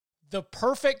The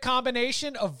perfect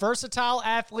combination of versatile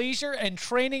athleisure and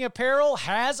training apparel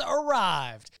has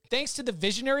arrived. Thanks to the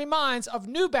visionary minds of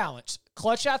New Balance,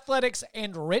 Clutch Athletics,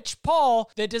 and Rich Paul,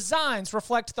 the designs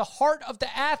reflect the heart of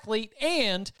the athlete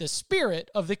and the spirit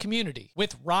of the community.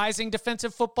 With rising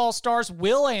defensive football stars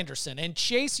Will Anderson and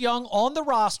Chase Young on the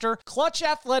roster, Clutch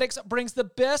Athletics brings the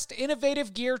best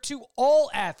innovative gear to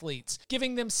all athletes,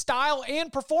 giving them style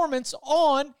and performance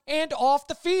on and off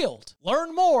the field.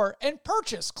 Learn more and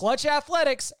purchase Clutch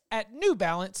Athletics at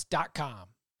newbalance.com.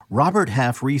 Robert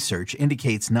Half research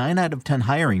indicates 9 out of 10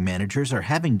 hiring managers are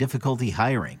having difficulty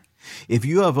hiring. If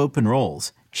you have open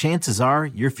roles, chances are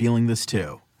you're feeling this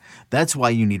too. That's why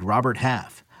you need Robert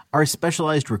Half. Our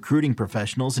specialized recruiting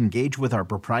professionals engage with our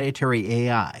proprietary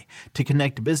AI to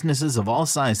connect businesses of all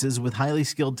sizes with highly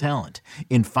skilled talent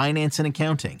in finance and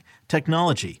accounting,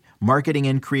 technology, marketing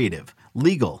and creative,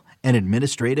 legal, and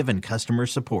administrative and customer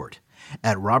support.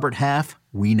 At Robert Half,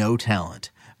 we know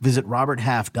talent. Visit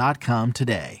roberthalf.com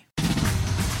today.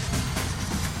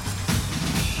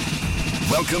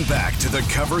 Welcome back to the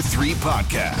Cover 3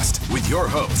 podcast with your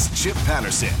hosts, Chip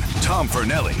Patterson, Tom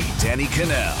Fernelli, Danny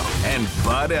Cannell, and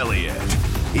Bud Elliott.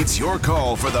 It's your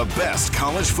call for the best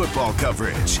college football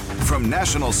coverage, from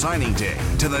National Signing Day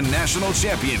to the National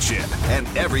Championship and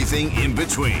everything in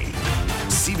between.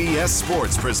 CBS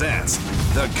Sports presents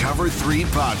the Cover 3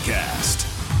 podcast.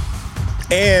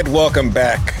 And welcome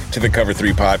back to the Cover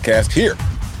 3 podcast here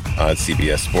on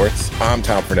CBS Sports. I'm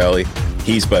Tom Fernelli.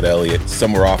 He's Bud Elliott.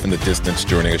 Somewhere off in the distance,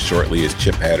 joining us shortly is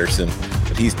Chip Patterson.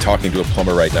 But he's talking to a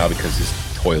plumber right now because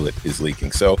his toilet is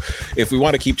leaking. So if we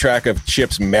want to keep track of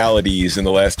Chip's maladies in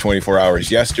the last 24 hours,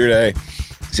 yesterday,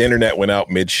 his internet went out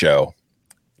mid-show,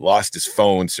 lost his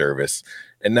phone service,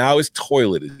 and now his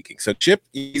toilet is leaking. So Chip,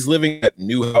 he's living that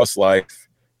new house life,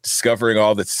 discovering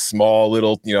all the small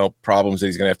little, problems that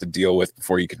he's going to have to deal with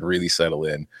before he can really settle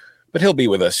in. But he'll be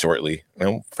with us shortly.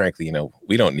 Frankly,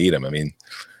 we don't need him. I mean,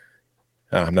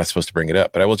 I'm not supposed to bring it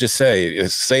up, but I will just say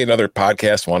another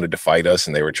podcast wanted to fight us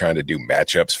and they were trying to do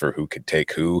matchups for who could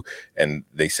take who. And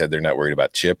they said they're not worried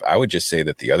about Chip. I would just say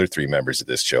that the other 3 members of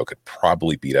this show could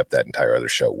probably beat up that entire other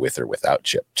show with or without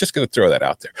Chip. Just going to throw that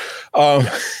out there.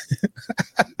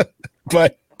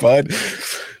 But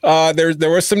there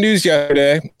was some news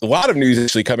yesterday, a lot of news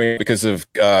actually coming because of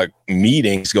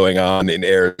meetings going on in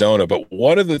Arizona. But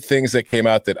one of the things that came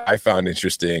out that I found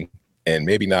interesting, and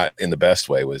maybe not in the best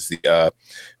way, was the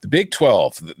Big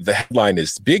 12. The headline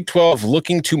is Big 12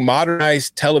 looking to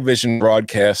modernize television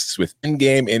broadcasts with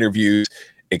in-game interviews,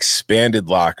 expanded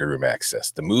locker room access.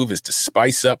 The move is to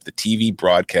spice up the TV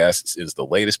broadcasts, is the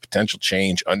latest potential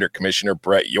change under Commissioner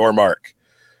Brett Yormark.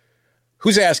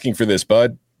 Who's asking for this,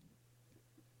 Bud?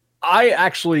 I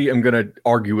actually am going to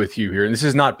argue with you here, and this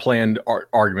is not planned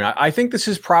argument. I think this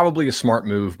is probably a smart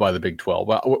move by the Big 12.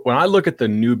 When I look at the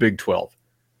new Big 12,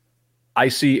 I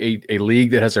see a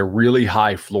league that has a really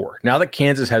high floor. Now that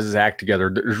Kansas has his act together,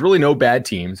 there's really no bad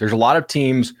teams. There's a lot of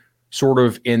teams sort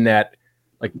of in that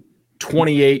like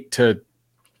 28 to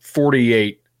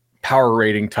 48 power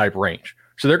rating type range.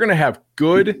 So they're going to have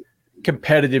good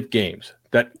competitive games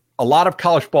that a lot of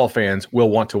college football fans will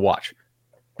want to watch,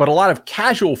 but a lot of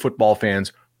casual football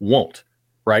fans won't,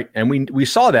 right? And we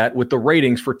saw that with the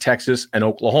ratings for Texas and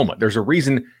Oklahoma. There's a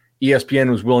reason ESPN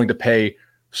was willing to pay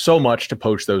so much to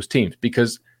poach those teams,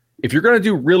 because if you're going to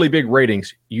do really big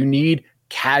ratings, you need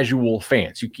casual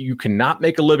fans. You cannot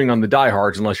make a living on the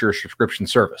diehards unless you're a subscription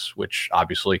service, which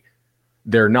obviously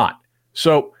they're not.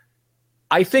 So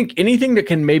I think anything that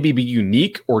can maybe be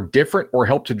unique or different or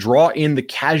help to draw in the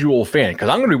casual fan, because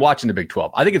I'm going to be watching the Big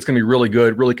 12. I think it's going to be really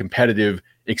good, really competitive,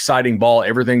 exciting ball,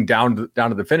 everything down to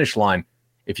the finish line.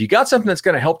 If you got something that's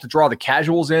going to help to draw the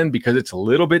casuals in because it's a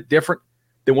little bit different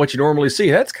than what you normally see,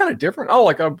 that's kind of different. Oh,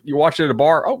 like you watch it at a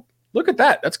bar. Oh, look at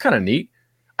that. That's kind of neat.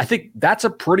 I think that's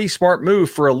a pretty smart move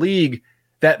for a league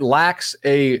that lacks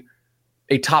a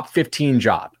top 15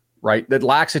 job, right? That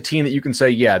lacks a team that you can say,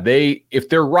 yeah, if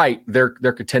they're right, they're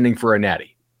contending for a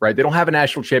natty, right? They don't have a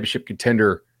national championship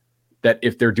contender that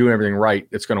if they're doing everything right,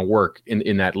 it's going to work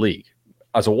in that league.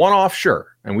 As a one-off,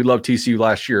 sure. And we loved TCU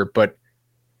last year, but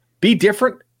be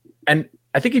different. And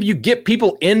I think if you get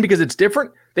people in because it's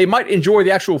different, they might enjoy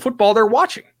the actual football they're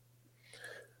watching.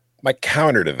 My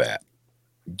counter to that,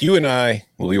 you and I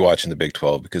will be watching the Big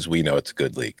 12 because we know it's a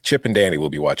good league. Chip and Danny will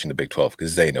be watching the Big 12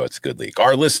 because they know it's a good league.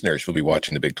 Our listeners will be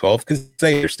watching the Big 12 because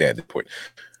they understand the point.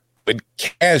 But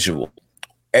as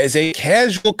a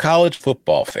casual college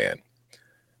football fan,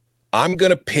 I'm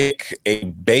going to pick a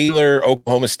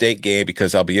Baylor-Oklahoma State game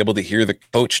because I'll be able to hear the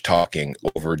coach talking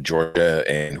over Georgia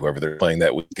and whoever they're playing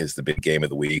that week is the big game of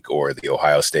the week, or the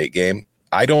Ohio State game.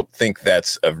 I don't think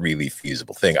that's a really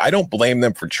feasible thing. I don't blame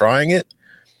them for trying it.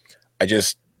 I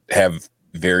just have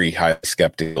very high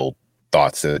skeptical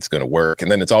thoughts that it's going to work.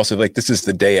 And then it's also like, this is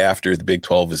the day after the Big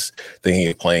 12 is thinking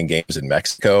of playing games in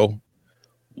Mexico.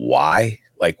 Why?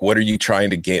 Like, what are you trying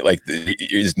to gain? Like,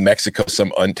 is Mexico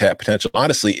some untapped potential?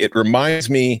 Honestly, it reminds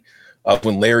me of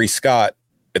when Larry Scott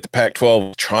at the Pac-12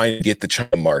 was trying to get the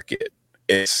China market.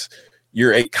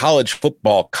 You're a college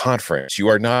football conference. You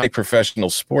are not a professional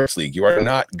sports league. You are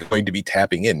not going to be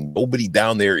tapping in. Nobody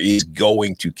down there is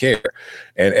going to care.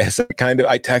 And as I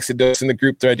texted us in the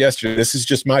group thread yesterday, this is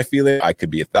just my feeling. I could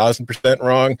be 1,000%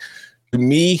 wrong. To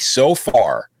me, so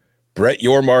far, Brett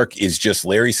Yormark is just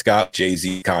Larry Scott,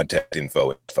 Jay-Z contact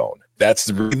info phone. That's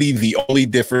really the only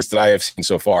difference that I have seen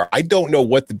so far. I don't know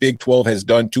what the Big 12 has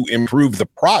done to improve the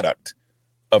product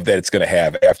of that it's going to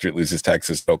have after it loses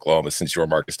Texas and Oklahoma since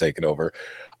Yormark has taken over.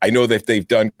 I know that they've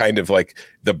done kind of like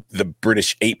the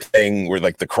British ape thing where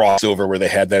like the crossover where they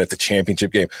had that at the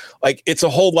championship game. Like, it's a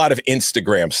whole lot of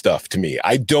Instagram stuff to me.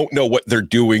 I don't know what they're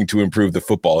doing to improve the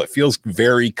football. It feels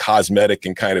very cosmetic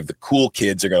and kind of the cool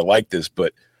kids are going to like this,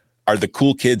 but are the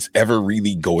cool kids ever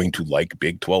really going to like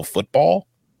Big 12 football?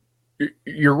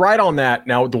 You're right on that.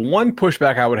 Now, the one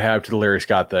pushback I would have to the Larry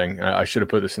Scott thing, I should have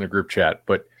put this in the group chat,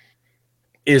 but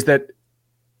is that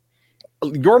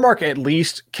Yormark at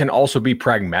least can also be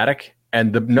pragmatic.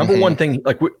 And the number one thing,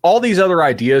 like all these other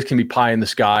ideas can be pie in the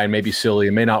sky and maybe silly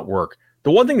and may not work.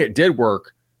 The one thing that did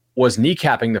work was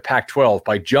kneecapping the Pac-12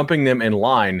 by jumping them in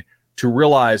line to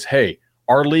realize, hey,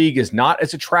 our league is not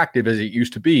as attractive as it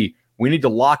used to be. We need to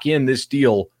lock in this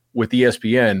deal with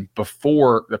ESPN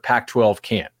before the Pac-12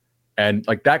 can. And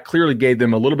like that clearly gave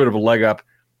them a little bit of a leg up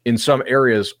in some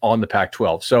areas on the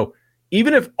Pac-12. So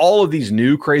even if all of these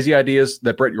new crazy ideas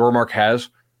that Brett Yormark has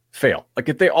fail, like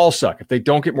if they all suck, if they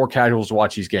don't get more casuals to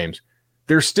watch these games,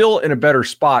 they're still in a better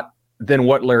spot than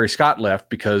what Larry Scott left,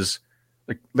 because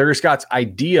like Larry Scott's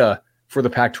idea for the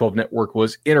Pac-12 network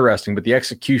was interesting, but the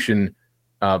execution,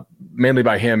 mainly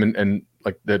by him and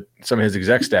like some of his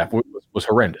exec staff was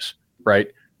horrendous, right?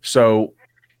 So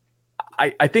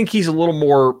I think he's a little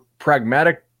more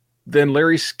pragmatic than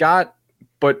Larry Scott,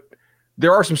 but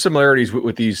there are some similarities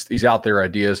with these out there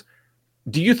ideas.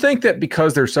 Do you think that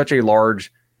because there's such a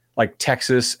large, like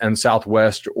Texas and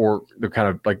Southwest, or the kind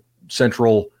of like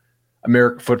Central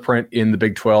American footprint in the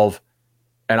Big 12,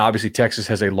 and obviously Texas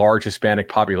has a large Hispanic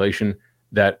population,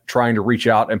 that trying to reach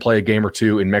out and play a game or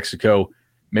two in Mexico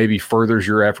maybe furthers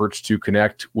your efforts to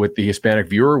connect with the Hispanic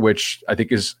viewer, which I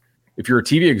think is, if you're a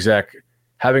TV exec,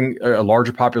 having a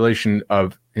larger population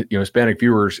of Hispanic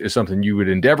viewers is something you would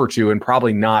endeavor to, and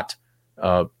probably not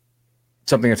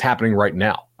something that's happening right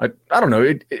now. I don't know.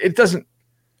 It doesn't.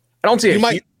 I don't see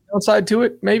a downside to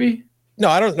it. Maybe. No,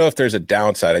 I don't know if there's a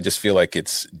downside. I just feel like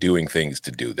it's doing things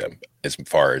to do them. As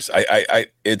far as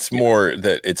it's more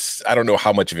that it's. I don't know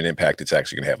how much of an impact it's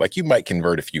actually going to have. Like, you might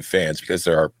convert a few fans because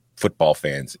there are football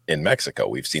fans in Mexico.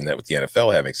 We've seen that with the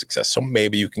NFL having success. So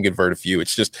maybe you can convert a few.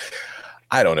 It's just,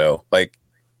 I don't know. Like,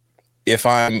 if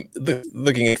I'm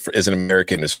looking at as an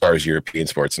American as far as European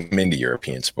sports, I'm into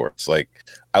European sports. Like,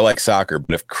 I like soccer,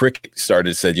 but if cricket said,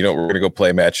 we're going to go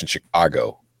play a match in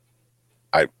Chicago,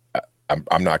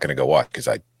 I'm not going to go watch because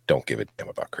I don't give a damn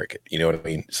about cricket. You know what I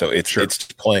mean? So it's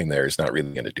playing there is not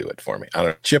really going to do it for me. I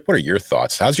don't know. Chip, what are your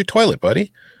thoughts? How's your toilet,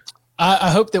 buddy?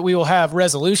 I hope that we will have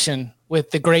resolution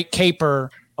with the great caper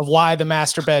of why the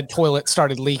master bed toilet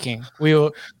started leaking. We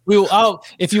will. Oh,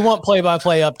 if you want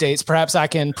play-by-play updates, perhaps I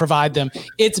can provide them.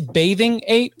 It's Bathing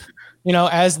Ape,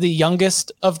 as the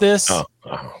youngest of this. I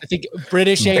think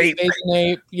British ape, Bathing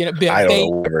Ape. I don't know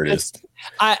whatever it is.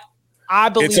 I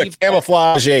believe it's a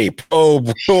camouflage ape. Oh,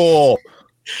 cool.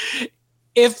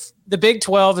 If the Big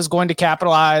 12 is going to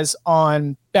capitalize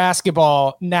on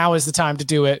basketball, now is the time to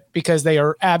do it, because they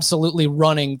are absolutely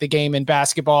running the game in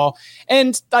basketball.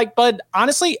 And Bud,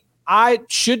 honestly, I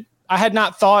had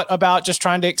not thought about just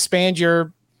trying to expand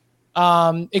your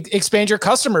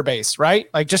customer base, right?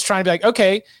 Like, just trying to be like,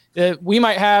 okay, we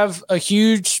might have a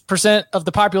huge percent of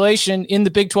the population in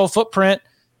the Big 12 footprint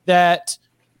that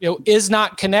is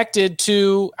not connected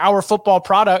to our football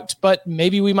product, but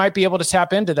maybe we might be able to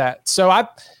tap into that. So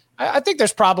I think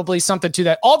there's probably something to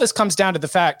that. All this comes down to the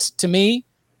fact, to me,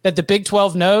 that the Big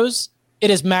 12 knows it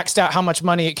has maxed out how much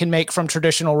money it can make from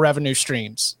traditional revenue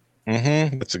streams.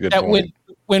 Mm-hmm. That's a good point.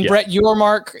 When Brett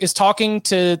Yormark is talking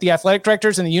to the athletic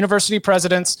directors and the university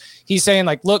presidents, he's saying,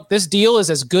 like, look, this deal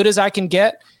is as good as I can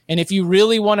get. And if you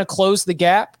really want to close the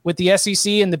gap with the SEC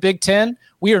and the Big 10,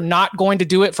 we are not going to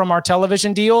do it from our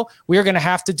television deal. We are going to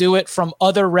have to do it from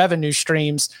other revenue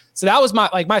streams. So that was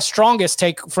my strongest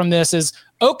take from this is,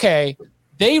 okay,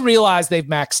 they realize they've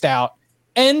maxed out.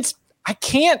 And I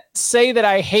can't say that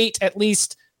I hate at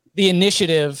least the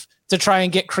initiative to try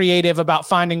and get creative about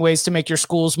finding ways to make your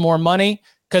schools more money,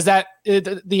 because that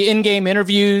the in-game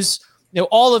interviews,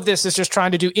 all of this is just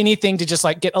trying to do anything to just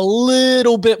like get a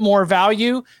little bit more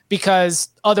value, because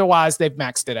otherwise they've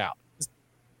maxed it out.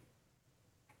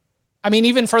 I mean,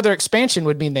 even further expansion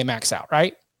would mean they max out,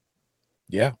 right?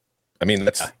 Yeah. I mean,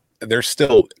 they're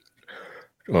still,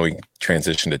 well, we can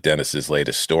transition to Dennis's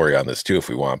latest story on this too, if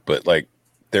we want, but like,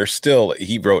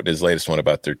 he wrote his latest one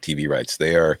about their TV rights.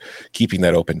 They are keeping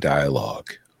that open dialogue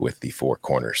with the Four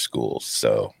Corners schools.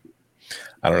 So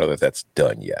I don't know that that's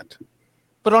done yet.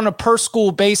 But on a per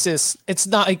school basis, it's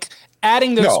not like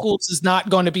adding those schools is not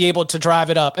going to be able to drive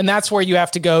it up. And that's where you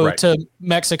have to go to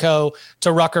Mexico,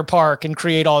 to Rucker Park, and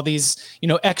create all these,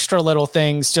 extra little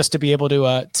things just to be able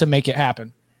to make it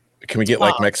happen. Can we get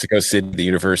like Mexico City, the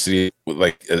university,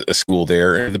 like a school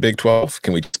there in the Big 12?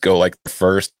 Can we just go like the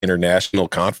first international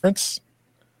conference?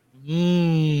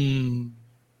 Maybe.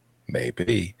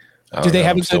 Do they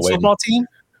have a good football team?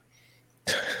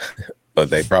 But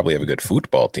they probably have a good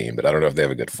football team, but I don't know if they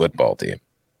have a good football team.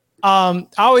 I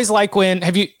always like when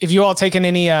have you all taken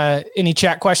any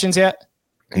chat questions yet?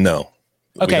 No.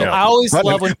 Okay. I always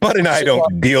love when Bud and I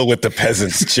don't deal with the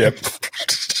peasants, Chip.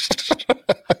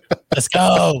 Let's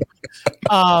go.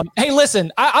 Hey,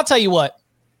 listen, I'll tell you what.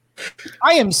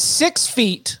 I am 6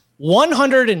 feet,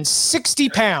 160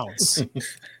 pounds.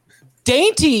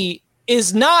 Dainty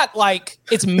is not like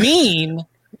it's mean,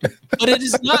 but it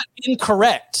is not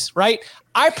incorrect, right?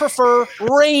 I prefer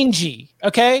rangy,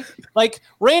 okay? Like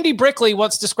Randy Brickley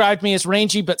once described me as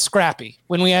rangy but scrappy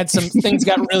when we had some things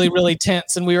got really, really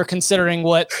tense and we were considering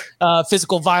what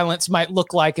physical violence might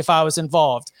look like if I was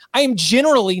involved. I am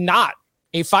generally not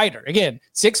a fighter. Again,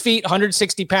 6 feet,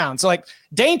 160 pounds. So like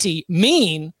dainty,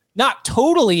 mean, not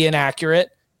totally inaccurate,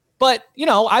 but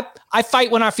I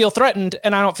fight when I feel threatened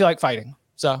and I don't feel like fighting.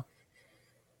 So,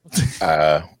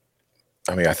 I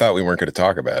mean, I thought we weren't going to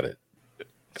talk about it.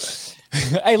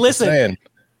 Hey, listen.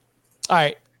 All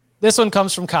right. This one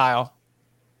comes from Kyle.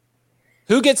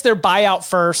 Who gets their buyout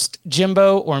first,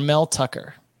 Jimbo or Mel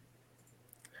Tucker?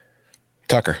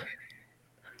 Tucker.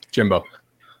 Jimbo.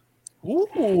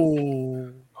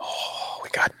 Ooh. Oh, we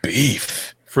got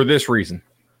beef. For this reason.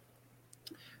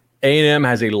 A&M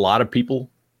has a lot of people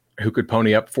who could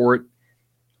pony up for it.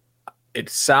 It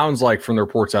sounds like from the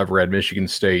reports I've read, Michigan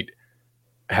State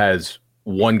has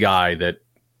one guy that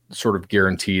sort of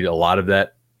guaranteed a lot of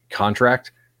that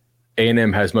contract.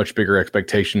 A&M has much bigger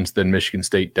expectations than Michigan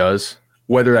State does.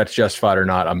 Whether that's justified or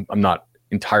not, I'm not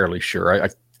entirely sure. I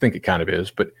think it kind of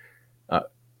is, but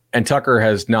and Tucker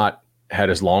has not had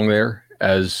as long there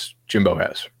as Jimbo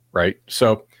has, right?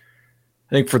 So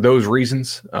I think for those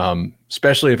reasons,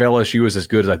 especially if LSU is as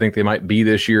good as I think they might be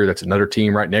this year, that's another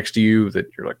team right next to you that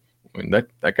you're like, I mean,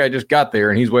 that guy just got there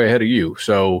and he's way ahead of you.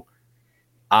 So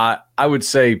I would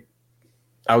say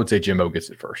Jimbo gets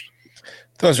it first.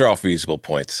 Those are all feasible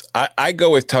points. I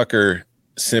go with Tucker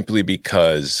simply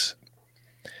because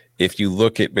if you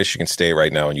look at Michigan State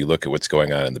right now and you look at what's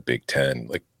going on in the Big Ten,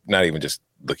 like not even just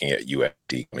looking at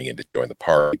USC coming in to join the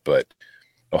party, but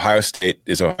Ohio State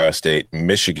is Ohio State.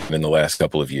 Michigan in the last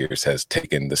couple of years has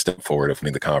taken the step forward of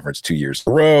winning the conference 2 years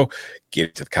in a row,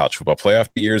 getting to the college football playoff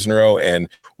 2 years in a row. And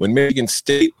when Michigan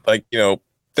State,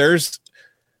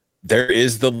 there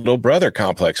is the little brother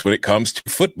complex when it comes to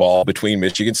football between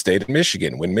Michigan State and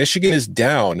Michigan. When Michigan is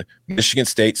down, Michigan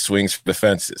State swings for the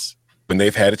fences when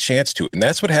they've had a chance to. And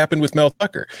that's what happened with Mel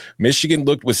Tucker. Michigan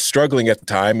was struggling at the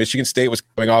time. Michigan State was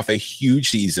coming off a huge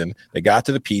season. They got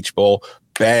to the Peach Bowl.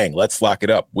 Bang, let's lock it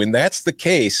up. When that's the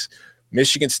case,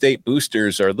 Michigan State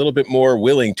boosters are a little bit more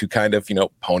willing to kind of,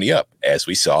 pony up, as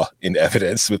we saw in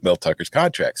evidence with Mel Tucker's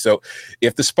contract. So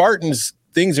if the Spartans,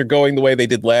 things are going the way they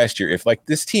did last year, if like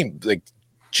this team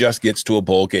just gets to a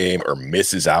bowl game or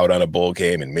misses out on a bowl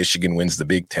game and Michigan wins the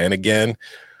Big Ten again,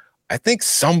 I think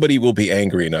somebody will be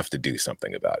angry enough to do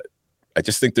something about it. I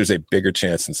just think there's a bigger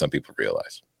chance than some people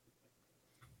realize.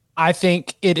 I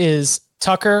think it is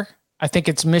Tucker. I think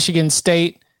it's Michigan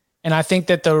State. And I think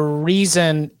that the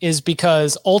reason is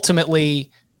because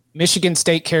ultimately Michigan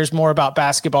State cares more about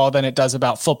basketball than it does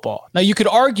about football. Now you could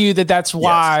argue that that's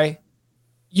why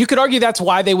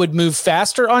they would move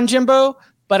faster on Jimbo,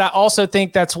 but I also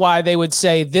think that's why they would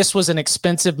say this was an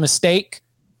expensive mistake.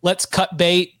 Let's cut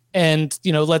bait and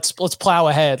let's plow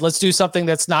ahead. Let's do something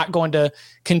that's not going to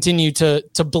continue to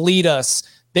bleed us.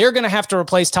 They're going to have to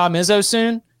replace Tom Izzo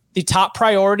soon. The top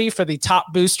priority for the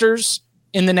top boosters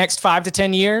in the next 5 to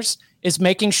 10 years is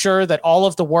making sure that all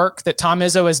of the work that Tom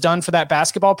Izzo has done for that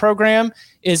basketball program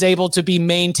is able to be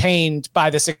maintained by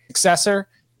the successor.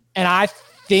 And I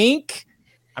think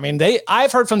I mean,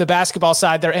 I've heard from the basketball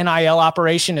side, their NIL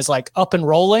operation is like up and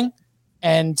rolling.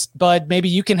 And Bud, maybe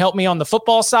you can help me on the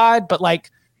football side, but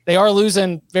like they are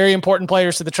losing very important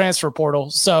players to the transfer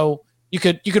portal. So you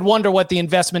could wonder what the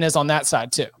investment is on that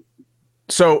side too.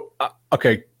 So,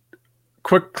 okay.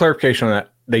 Quick clarification on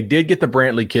that. They did get the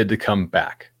Brantley kid to come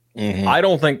back. Mm-hmm. I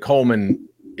don't think Coleman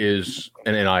is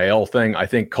an NIL thing. I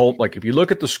think if you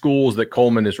look at the schools that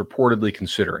Coleman is reportedly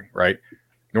considering, right?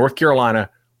 North Carolina,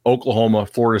 Oklahoma,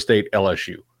 Florida State,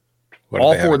 LSU.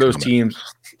 All four of those teams,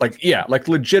 like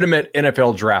legitimate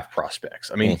NFL draft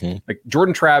prospects. I mean, like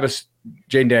Jordan Travis,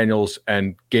 Jane Daniels,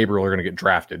 and Gabriel are going to get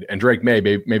drafted, and Drake may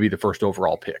be the first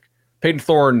overall pick. Peyton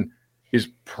Thorne is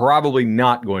probably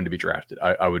not going to be drafted.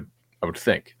 I would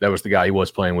think that was the guy he was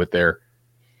playing with there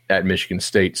at Michigan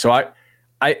State. So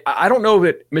I don't know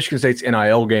that Michigan State's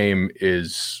NIL game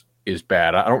is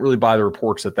bad. I don't really buy the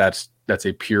reports that's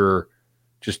a pure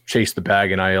just chase the bag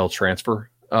NIL transfer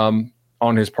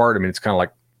on his part. I mean, it's kind of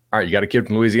like, all right, you got a kid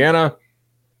from Louisiana,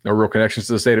 no real connections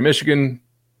to the state of Michigan,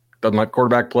 doesn't like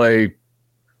quarterback play.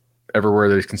 Everywhere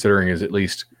that he's considering is at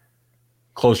least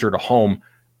closer to home.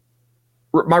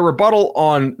 My rebuttal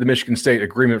on the Michigan State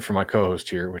agreement from my co-host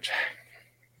here, which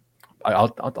I'll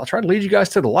try to lead you guys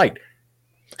to the light.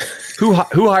 Who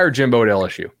hired Jimbo at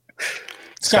LSU?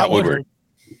 Scott Woodward.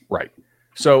 Right.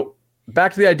 So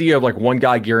back to the idea of like one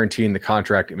guy guaranteeing the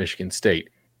contract at Michigan State.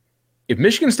 If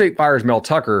Michigan State fires Mel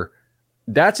Tucker,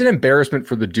 that's an embarrassment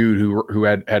for the dude who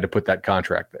had to put that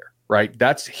contract there, right?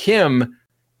 That's him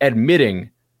admitting.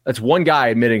 That's one guy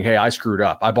admitting, hey, I screwed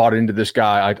up. I bought into this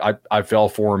guy. I fell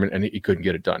for him and he couldn't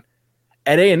get it done.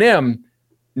 At A&M,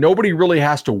 nobody really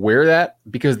has to wear that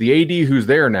because the AD who's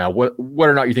there now,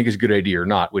 whether or not you think is a good AD or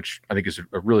not, which I think is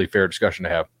a really fair discussion to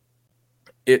have,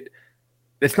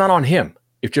 it's not on him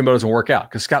if Jimbo doesn't work out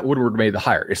because Scott Woodward made the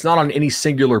hire. It's not on any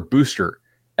singular booster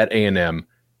at A&M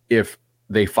if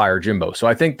they fire Jimbo. So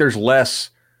I think there's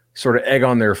less sort of egg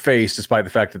on their face despite the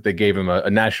fact that they gave him a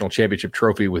national championship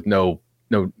trophy with no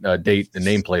date and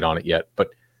nameplate on it yet. But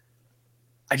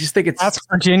I just think that's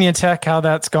Virginia Tech, how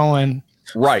that's going.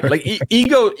 Right. Like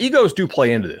egos do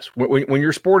play into this. When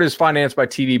your sport is financed by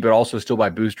TV, but also still by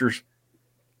boosters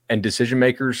and decision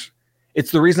makers,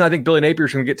 it's the reason I think Billy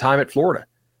Napier's going to get time at Florida.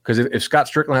 Because if Scott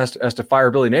Strickland has to fire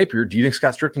Billy Napier, do you think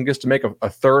Scott Strickland gets to make a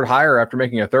third hire after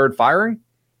making a third firing?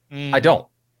 I don't.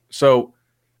 So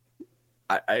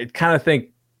I kind of think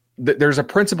that there's a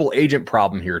principal agent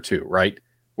problem here too, right?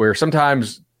 Where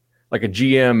sometimes like a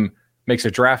GM makes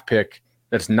a draft pick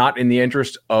that's not in the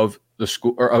interest of the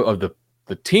school or of the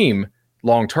team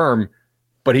long term,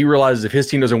 but he realizes if his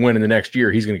team doesn't win in the next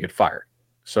year, he's going to get fired.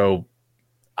 So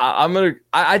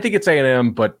I think it's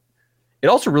A&M, but it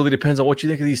also really depends on what you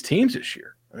think of these teams this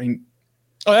year. I mean,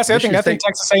 that's the other thing. I think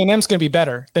Texas A&M is going to be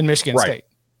better than Michigan State.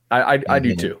 I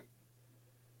do too.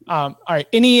 All right.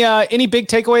 Any big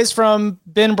takeaways from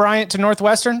Ben Bryant to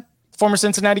Northwestern, former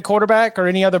Cincinnati quarterback, or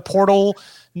any other portal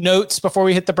notes before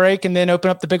we hit the break and then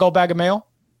open up the big old bag of mail?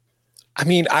 I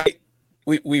mean,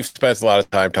 we've spent a lot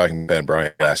of time talking Ben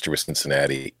Bryant last year with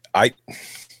Cincinnati. I'm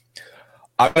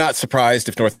not surprised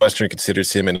if Northwestern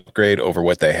considers him an upgrade over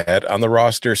what they had on the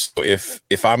roster. So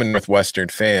if I'm a Northwestern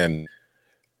fan,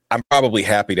 I'm probably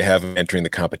happy to have him entering the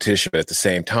competition. But at the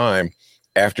same time,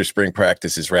 after spring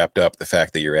practice is wrapped up, the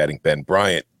fact that you're adding Ben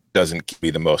Bryant doesn't give me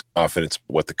the most confidence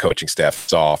in what the coaching staff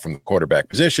saw from the quarterback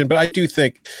position. But I do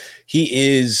think he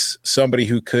is somebody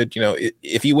who could,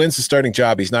 if he wins the starting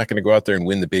job, he's not going to go out there and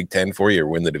win the Big Ten for you or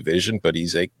win the division, but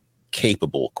he's a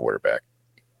capable quarterback.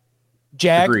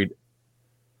 Jag? Agreed.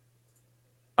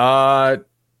 Yeah,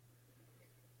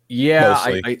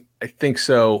 I think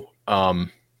so.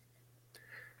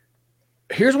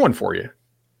 Here's one for you.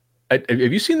 Have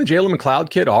you seen the Jalen McLeod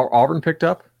kid Auburn picked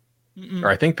up? Or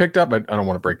I think picked up? I don't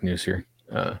want to break news here.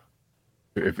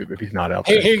 If he's not out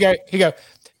there. Here you go.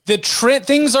 The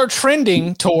things are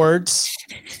trending towards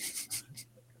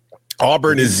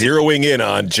Auburn is zeroing in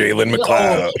on Jalen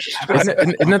McLeod.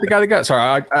 Isn't that the guy that got?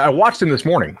 Sorry, I watched him this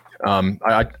morning.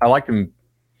 I liked him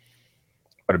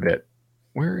quite a bit.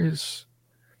 Where is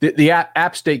the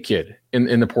App State kid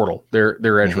in the portal?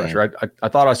 Their edge rusher. I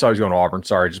thought I saw he was going to Auburn.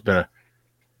 Sorry, just been a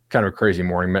kind of a crazy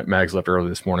morning. Mags left early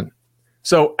this morning.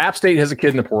 So App State has a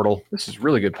kid in the portal. This is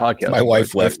really good podcast. My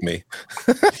wife left me.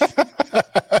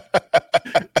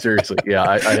 Seriously, yeah,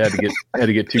 I had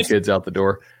to get two kids out the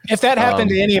door. If that happened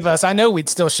to any of us, I know we'd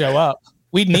still show up.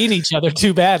 We'd need each other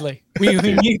too badly. We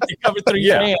need to cover 3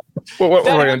 fans. What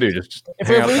are we gonna do? Just if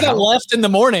we got left in the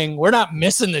morning, we're not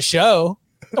missing the show.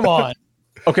 Come on.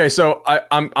 Okay, so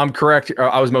I'm correct.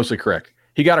 I was mostly correct.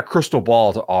 He got a crystal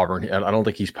ball to Auburn, and I don't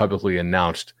think he's publicly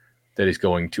announced that he's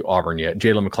going to Auburn yet.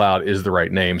 Jalen McLeod is the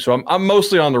right name. So I'm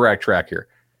mostly on the right track here.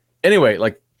 Anyway,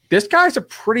 like this guy's a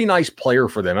pretty nice player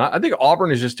for them. I think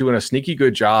Auburn is just doing a sneaky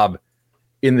good job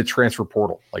in the transfer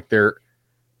portal. Like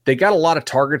they got a lot of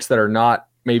targets that are not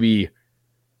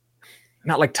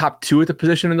like top 2 at the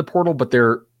position in the portal, but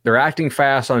they're acting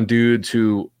fast on dudes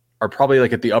who are probably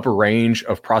like at the upper range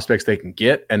of prospects they can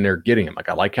get, and they're getting them. Like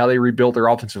I like how they rebuilt their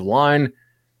offensive line.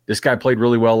 This guy played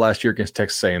really well last year against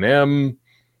Texas A&M.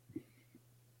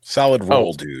 Solid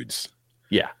role dudes.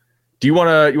 Yeah. Do you want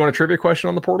a trivia question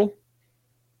on the portal?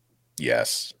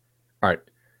 Yes. All right.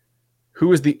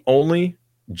 Who is the only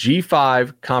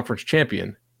G5 conference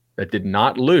champion that did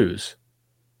not lose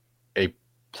a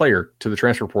player to the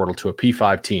transfer portal to a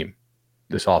P5 team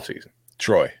this offseason?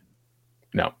 Troy.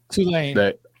 No. Tulane.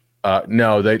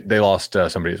 They lost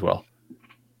somebody as well.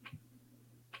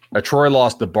 Troy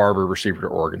lost the Barber receiver to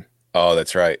Oregon. Oh,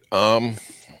 that's right. Who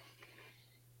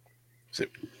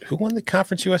won the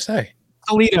Conference USA?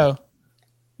 Toledo.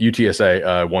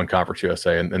 UTSA won Conference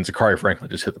USA, and Zachary Franklin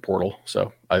just hit the portal.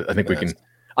 So I think we can.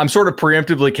 I'm sort of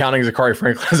preemptively counting Zachary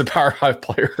Franklin as a Power 5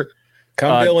 player.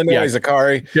 Come to Illinois,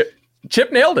 Zachary.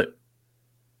 Chip nailed it.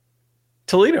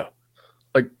 Toledo.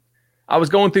 Like I was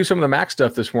going through some of the MAC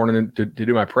stuff this morning to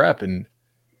do my prep, and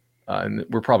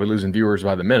we're probably losing viewers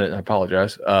by the minute. I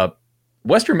apologize.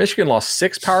 Western Michigan lost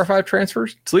 6 Power 5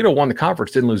 transfers. Toledo won the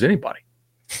conference, didn't lose anybody.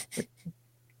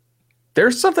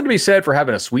 There's something to be said for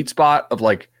having a sweet spot of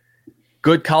like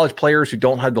good college players who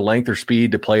don't have the length or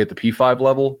speed to play at the P5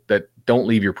 level that don't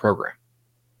leave your program.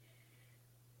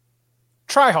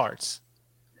 Tryhards.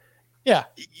 Yeah.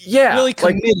 Yeah. Really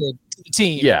committed to the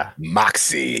team. Yeah.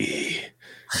 Moxie.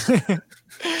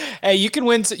 Hey, you can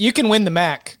win the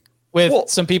MAC with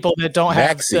some people that don't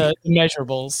have the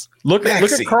measurables. Look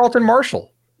at Carlton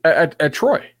Marshall at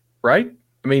Troy, right?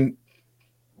 I mean,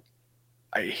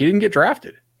 he didn't get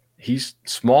drafted. He's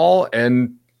small,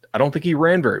 and I don't think he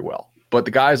ran very well. But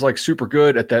the guy's like super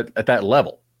good at that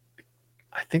level.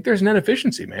 I think there's an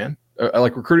inefficiency, man.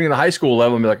 Like recruiting at the high school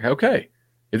level, and be like, okay,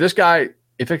 if this guy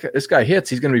hits,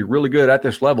 he's going to be really good at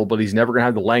this level, but he's never going to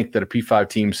have the length that a P5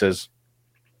 team says,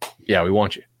 yeah, we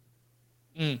want you.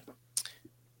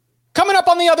 Coming up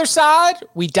on the other side,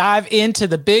 we dive into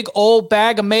the big old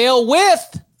bag of mail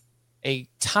with a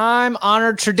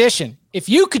time-honored tradition. If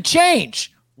you could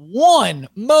change one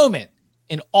moment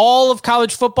in all of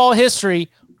college football history,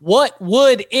 what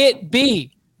would it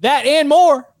be? That and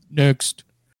more next.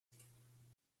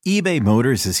 eBay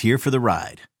Motors is here for the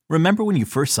ride. Remember when you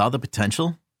first saw the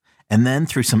potential? And then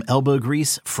through some elbow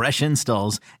grease, fresh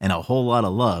installs, and a whole lot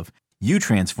of love, you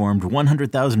transformed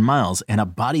 100,000 miles and a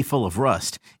body full of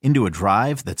rust into a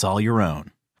drive that's all your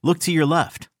own. Look to your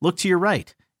left. Look to your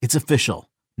right. It's official.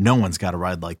 No one's got a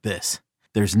ride like this.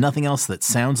 There's nothing else that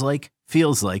sounds like,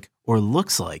 feels like, or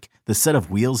looks like the set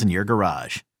of wheels in your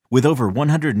garage. With over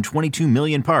 122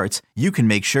 million parts, you can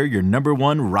make sure your number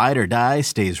one ride or die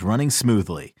stays running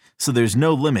smoothly. So there's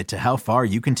no limit to how far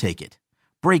you can take it.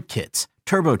 Brake kits,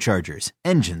 turbochargers,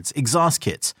 engines, exhaust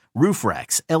kits, roof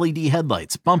racks, LED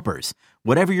headlights, bumpers,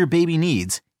 whatever your baby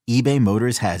needs, eBay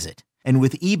Motors has it. And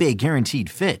with eBay Guaranteed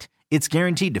Fit, it's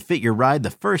guaranteed to fit your ride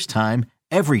the first time,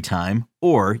 every time,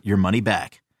 or your money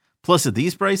back. Plus at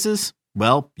these prices,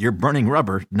 well, you're burning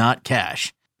rubber, not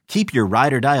cash. Keep your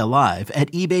ride or die alive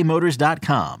at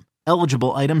ebaymotors.com.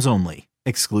 Eligible items only.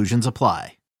 Exclusions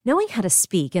apply. Knowing how to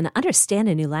speak and understand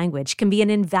a new language can be an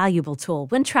invaluable tool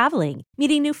when traveling,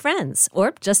 meeting new friends,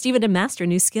 or just even to master a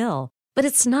new skill. But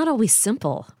it's not always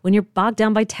simple when you're bogged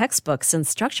down by textbooks and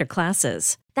structured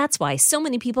classes. That's why so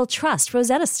many people trust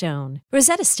Rosetta Stone.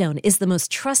 Rosetta Stone is the most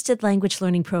trusted language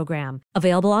learning program,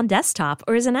 available on desktop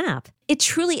or as an app. It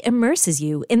truly immerses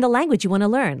you in the language you want to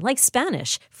learn, like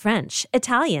Spanish, French,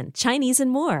 Italian, Chinese,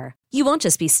 and more. You won't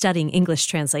just be studying English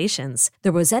translations.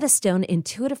 The Rosetta Stone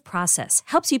intuitive process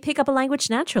helps you pick up a language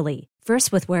naturally,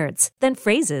 first with words, then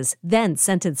phrases, then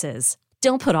sentences.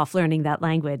 Don't put off learning that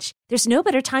language. There's no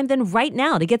better time than right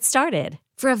now to get started.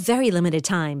 For a very limited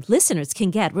time, listeners can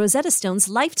get Rosetta Stone's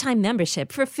lifetime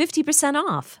membership for 50%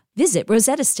 off. Visit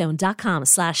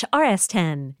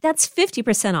rosettastone.com/rs10. That's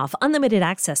 50% off unlimited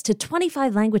access to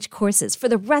 25 language courses for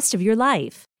the rest of your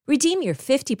life. Redeem your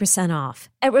 50% off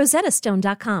at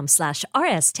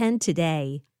rosettastone.com/rs10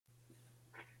 today.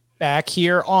 Back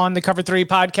here on the Cover 3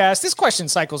 podcast. This question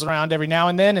cycles around every now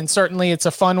and then, and certainly it's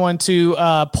a fun one to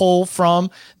pull from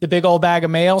the big old bag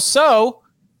of mail. So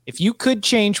if you could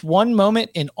change one moment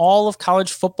in all of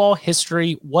college football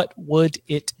history, what would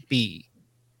it be?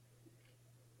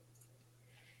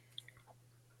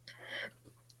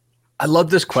 I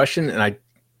love this question, and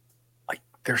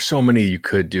there's so many you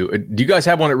could do. Do you guys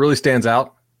have one that really stands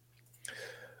out?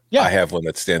 Yeah. I have one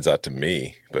that stands out to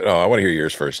me, but I want to hear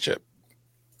yours first, Chip.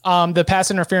 The pass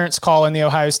interference call in the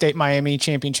Ohio State-Miami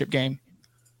championship game.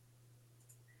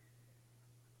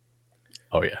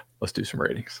 Oh yeah, let's do some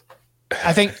ratings.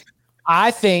 I think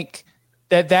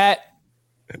that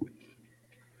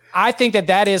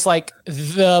is like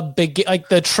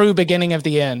the true beginning of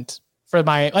the end for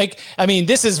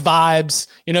this is vibes,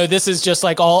 this is just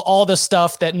like all the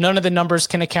stuff that none of the numbers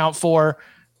can account for.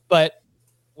 But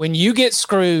when you get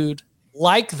screwed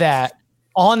like that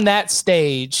on that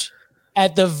stage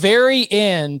at the very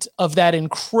end of that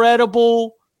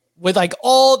incredible, with like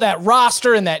all that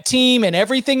roster and that team and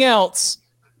everything else,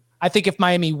 I think if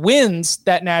Miami wins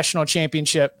that national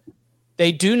championship,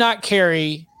 they do not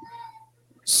carry.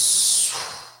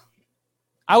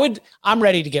 I'm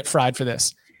ready to get fried for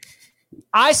this.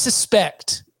 I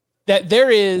suspect that there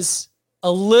is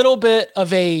a little bit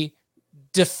of a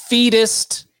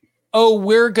defeatist,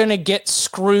 we're going to get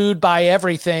screwed by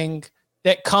everything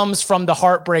that comes from the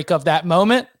heartbreak of that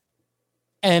moment.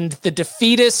 And the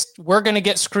defeatist, we're going to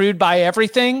get screwed by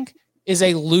everything, is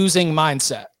a losing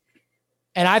mindset.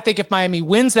 And I think if Miami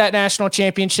wins that national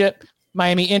championship,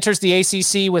 Miami enters the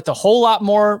ACC with a whole lot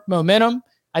more momentum.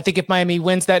 I think if Miami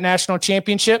wins that national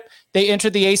championship, they enter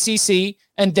the ACC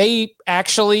and they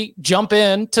actually jump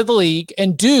into the league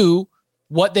and do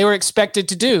what they were expected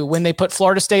to do when they put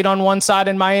Florida State on one side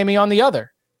and Miami on the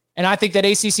other. And I think that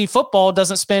ACC football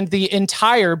doesn't spend the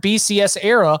entire BCS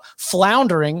era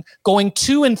floundering, going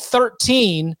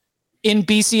 2-13 in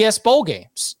BCS bowl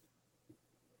games.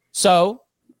 So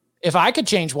if I could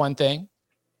change one thing,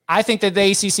 I think that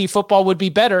the ACC football would be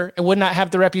better and would not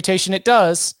have the reputation it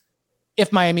does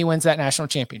if Miami wins that national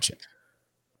championship.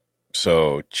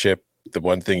 So, Chip, the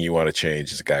one thing you want to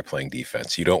change is a guy playing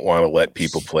defense. You don't want to let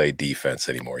people play defense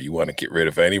anymore. You want to get rid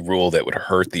of any rule that would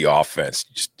hurt the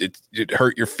offense. It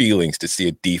hurt your feelings to see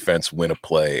a defense win a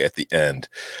play at the end.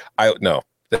 You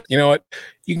know what?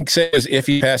 You can say it was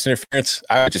iffy pass interference.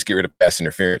 I would just get rid of pass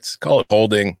interference. Call it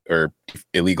holding or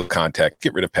illegal contact.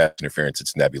 Get rid of pass interference.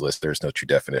 It's nebulous. There's no true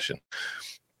definition.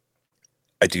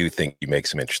 I do think you make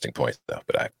some interesting points, though,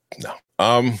 but no.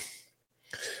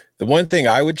 The one thing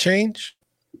I would change,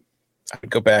 I would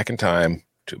go back in time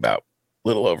to about a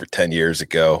little over 10 years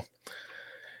ago,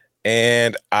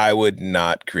 and I would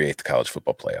not create the college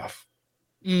football playoff.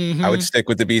 Mm-hmm. I would stick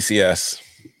with the BCS.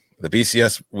 The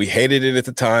BCS, we hated it at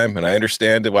the time, and I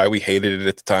understand why we hated it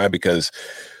at the time, because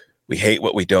we hate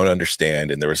what we don't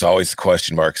understand, and there was always the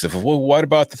question marks of, well, what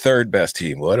about the third best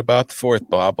team? What about the fourth?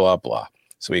 Blah, blah, blah.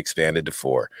 So we expanded to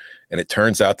 4. And it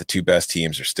turns out the 2 best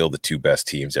teams are still the 2 best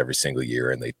teams every single year,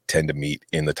 and they tend to meet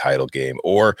in the title game.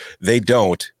 Or they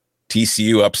don't.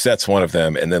 TCU upsets one of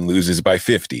them and then loses by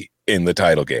 50 in the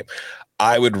title game.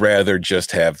 I would rather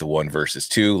just have the 1 versus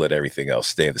 2, let everything else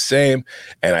stay the same.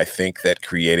 And I think that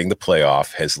creating the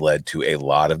playoff has led to a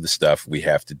lot of the stuff we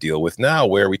have to deal with now,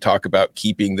 where we talk about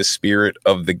keeping the spirit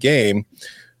of the game.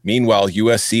 Meanwhile,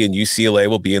 USC and UCLA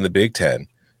will be in the Big Ten.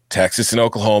 Texas and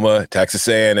Oklahoma, Texas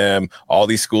A&M, all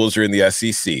these schools are in the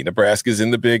SEC. Nebraska's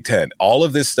in the Big Ten. All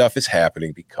of this stuff is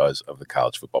happening because of the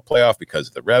college football playoff, because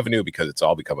of the revenue, because it's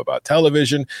all become about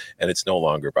television, and it's no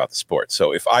longer about the sport.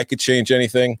 So if I could change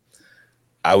anything,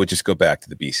 I would just go back to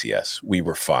the BCS. We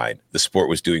were fine. The sport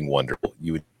was doing wonderful.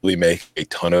 You would really make a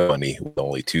ton of money with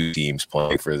only 2 teams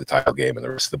playing for the title game and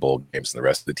the rest of the bowl games and the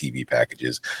rest of the TV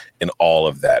packages and all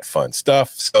of that fun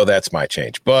stuff. So that's my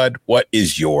change. Bud, what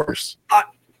is yours?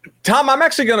 Tom, I'm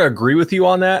actually going to agree with you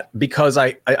on that, because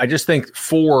I just think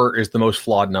 4 is the most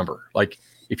flawed number. Like,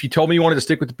 if you told me you wanted to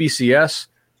stick with the BCS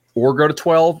or go to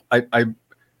 12, I'm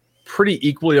pretty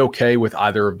equally okay with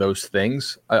either of those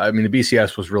things. I mean, the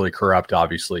BCS was really corrupt,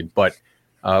 obviously, but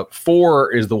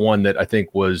 4 is the one that I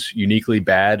think was uniquely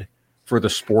bad for the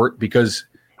sport, because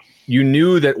you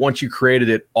knew that once you created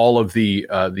it, all of the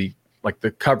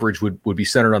coverage would be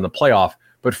centered on the playoff.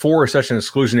 But 4 is such an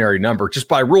exclusionary number. Just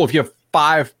by rule, if you have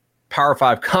 5 Power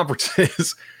 5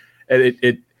 conferences, and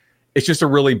it's just a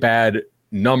really bad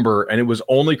number. And it was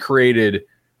only created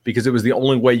because it was the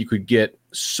only way you could get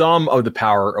some of the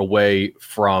power away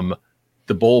from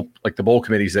the bowl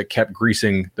committees that kept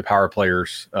greasing the power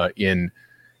players in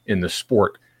the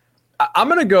sport. I'm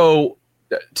going to go.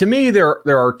 To me, there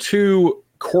are 2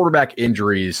 quarterback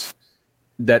injuries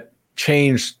that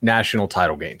changed national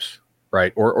title games,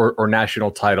 right? Or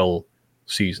national title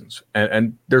seasons.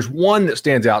 And there's one that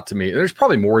stands out to me. There's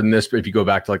probably more than this, but if you go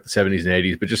back to like the 70s and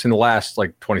 80s, but just in the last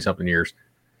like 20 something years,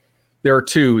 there are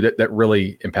 2 that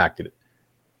really impacted it.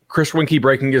 Chris Winkie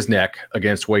breaking his neck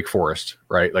against Wake Forest,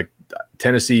 right? Like,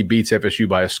 Tennessee beats FSU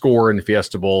by a score in the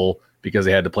Fiesta Bowl because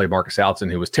they had to play Marcus Alton,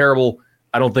 who was terrible.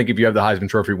 I don't think if you have the Heisman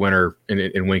Trophy winner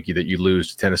in Winky that you lose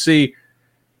to Tennessee.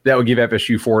 That would give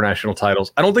FSU 4 national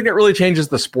titles. I don't think it really changes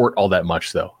the sport all that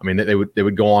much, though. I mean, they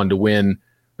would go on to win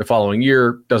the following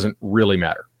year. Doesn't really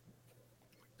matter.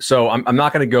 So I'm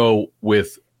not going to go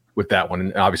with that one.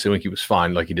 And obviously, Winky was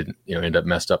fine. Like he didn't end up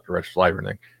messed up the rest of his life or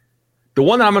anything. The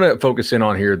one that I'm going to focus in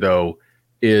on here, though,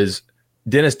 is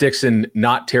Dennis Dixon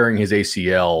not tearing his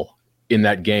ACL in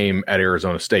that game at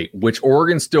Arizona State, which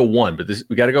Oregon still won. But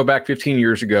we got to go back 15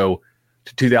 years ago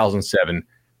to 2007.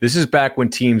 This is back when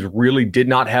teams really did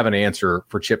not have an answer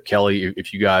for Chip Kelly,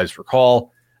 if you guys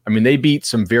recall. I mean, they beat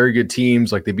some very good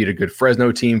teams, like they beat a good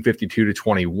Fresno team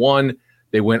 52-21.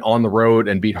 They went on the road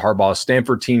and beat Harbaugh's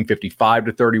Stanford team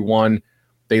 55-31.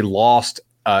 They lost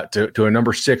to a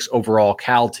number 6 overall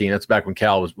Cal team. That's back when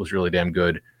Cal was really damn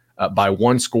good by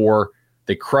 1 score.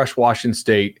 They crushed Washington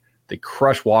State. They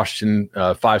crushed Washington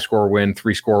 5-score win,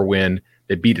 3-score win.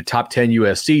 They beat a top 10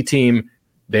 USC team.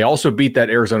 They also beat that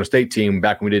Arizona State team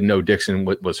back when we didn't know Dixon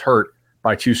was hurt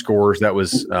by 2 scores. That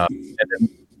was and then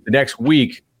the next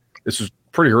week. This was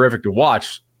pretty horrific to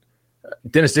watch.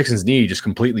 Dennis Dixon's knee just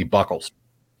completely buckles,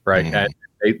 right? Mm-hmm.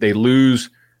 And they lose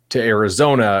to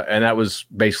Arizona, and that was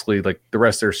basically like the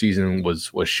rest of their season was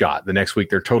shot. The next week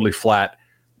they're totally flat.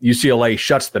 UCLA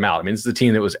shuts them out. I mean, this is a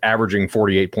team that was averaging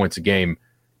 48 points a game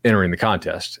entering the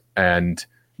contest, and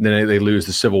then they lose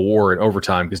the Civil War in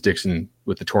overtime because Dixon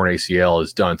with the torn ACL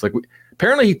is done. It's like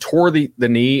apparently he tore the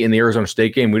knee in the Arizona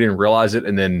State game. We didn't realize it,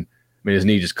 and then his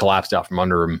knee just collapsed out from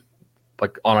under him,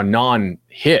 like on a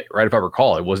non-hit, right? If I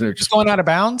recall, it wasn't just going out of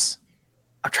bounds.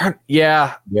 I'm trying.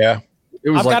 Yeah. It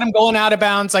was got him going out of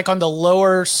bounds, like on the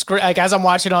lower screen. Like as I'm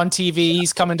watching on TV,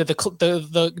 he's coming to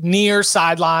the near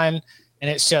sideline, and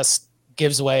it just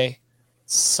gives way.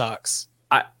 Sucks.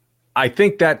 I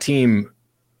think that team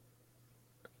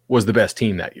was the best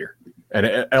team that year. And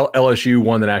LSU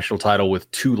won the national title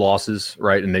with 2 losses,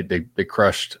 right? And they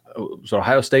crushed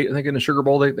Ohio State, I think, in the Sugar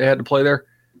Bowl they had to play there.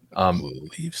 I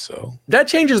believe so. That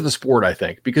changes the sport, I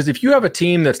think, because if you have a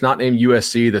team that's not named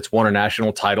USC that's won a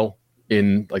national title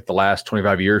in like the last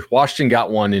 25 years, Washington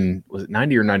got one in, was it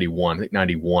 90 or 91? I think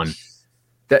 91.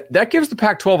 That gives the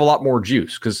Pac-12 a lot more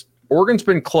juice because Oregon's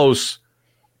been close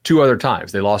 2 other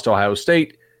times. They lost to Ohio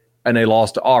State and they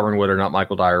lost to Auburn. Whether or not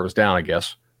Michael Dyer was down, I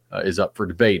guess, is up for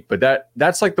debate. But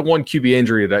that's like the one QB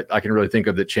injury that I can really think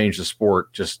of that changed the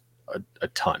sport just a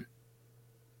ton.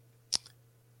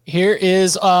 Here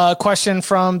is a question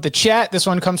from the chat. This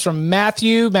one comes from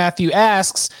Matthew. Matthew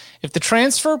asks, if the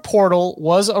transfer portal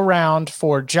was around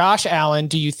for Josh Allen,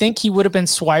 do you think he would have been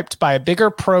swiped by a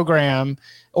bigger program,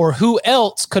 or who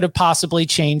else could have possibly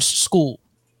changed school?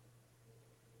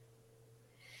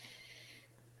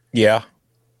 Yeah,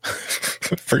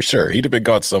 for sure. He'd have been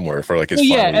gone somewhere for like his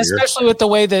final year. Especially with the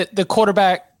way that the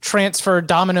quarterback transfer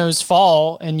dominoes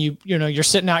fall, and you're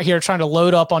sitting out here trying to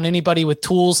load up on anybody with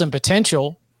tools and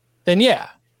potential. Then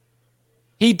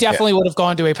he definitely would have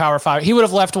gone to a Power 5. He would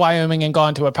have left Wyoming and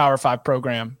gone to a Power 5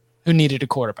 program who needed a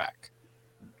quarterback.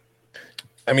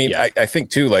 I mean, I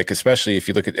think too, like, especially if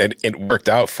you look at it worked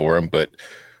out for him, but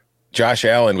Josh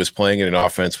Allen was playing in an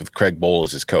offense with Craig Bohl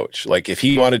as his coach. Like, if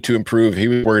he wanted to improve, he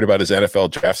was worried about his NFL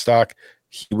draft stock,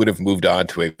 he would have moved on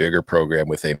to a bigger program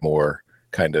with a more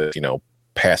kind of,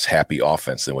 pass happy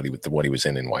offense than the one he was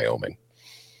in Wyoming.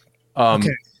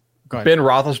 Okay. Ben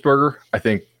Roethlisberger, I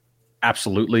think,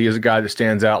 absolutely is a guy that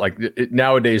stands out. Like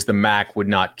nowadays, the MAC would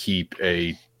not keep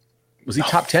was he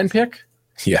top 10 pick?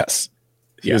 Yes.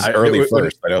 He was early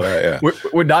first. I know that, yeah.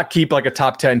 Would not keep like a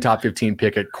top 10, top 15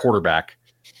 pick at quarterback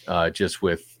just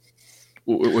with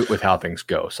how things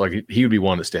go. So like he would be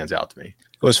one that stands out to me.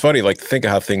 Well, it's funny, like think of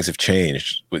how things have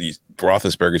changed.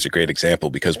 Roethlisberger is a great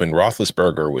example because when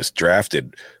Roethlisberger was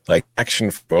drafted, like action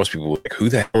for most people, like who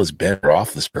the hell is Ben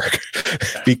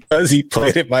Roethlisberger? Because he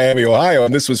played at Miami, Ohio,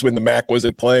 and this was when the MAC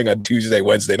wasn't playing on Tuesday,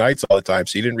 Wednesday nights all the time,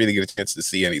 so you didn't really get a chance to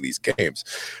see any of these games.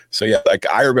 So yeah, like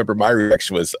I remember my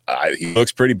reaction was, he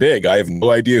looks pretty big. I have no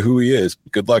idea who he is.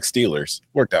 Good luck, Steelers.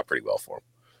 Worked out pretty well for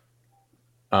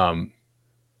him.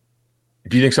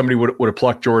 Do you think somebody would have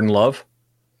plucked Jordan Love?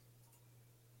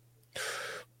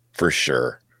 For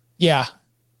sure. Yeah.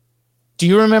 Do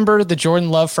you remember the Jordan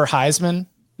Love for Heisman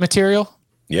material?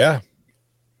 Yeah.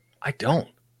 I don't.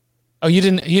 Oh, you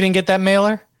didn't get that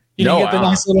mailer? You didn't get the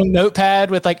nice little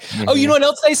notepad with like, oh, you know what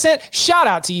else they sent? Shout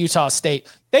out to Utah State.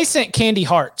 They sent candy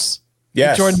hearts.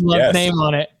 Yes. With Jordan Love's name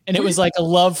on it. And it was like a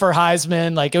love for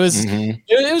Heisman. Like it was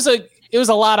it was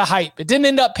a lot of hype. It didn't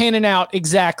end up panning out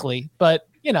exactly, but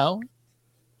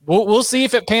we'll see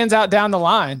if it pans out down the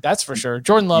line. That's for sure.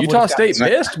 Jordan Love. Utah State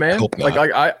missed, man.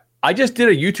 Like I just did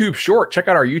a YouTube short. Check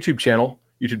out our YouTube channel,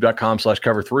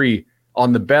 youtube.com/cover3.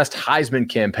 on the best Heisman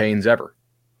campaigns ever,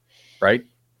 right?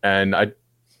 And I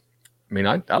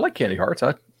like Candy Hearts.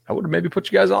 I would have maybe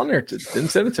put you guys on there. Didn't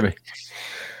send it to me.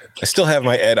 I still have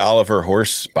my Ed Oliver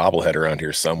horse bobblehead around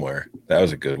here somewhere. That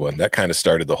was a good one. That kind of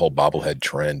started the whole bobblehead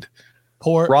trend.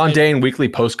 Ron Dane weekly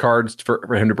postcards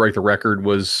for him to break the record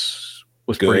was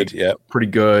good. Pretty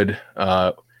good.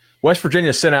 West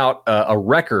Virginia sent out a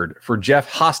record for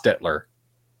Jeff Hostetler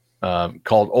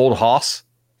called Old Hoss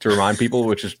to remind people,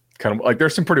 which is kind of like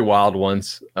there's some pretty wild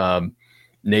ones.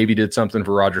 Navy did something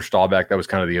for Roger Staubach. That was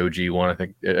kind of the OG one. I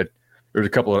think there's a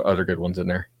couple of other good ones in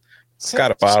there. It's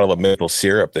got a bottle of maple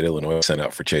syrup that Illinois sent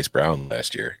out for Chase Brown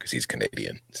last year because he's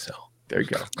Canadian. So there you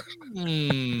go.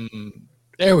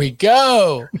 There we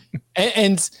go.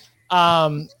 and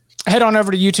head on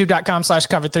over to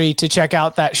youtube.com/cover3 to check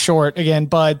out that short. Again,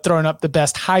 Bud throwing up the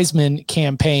best Heisman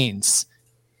campaigns.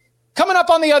 Coming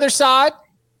up on the other side,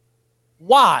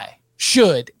 why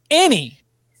should any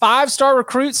 5-star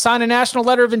recruit sign a national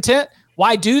letter of intent?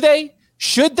 Why do they?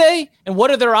 Should they? And what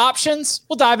are their options?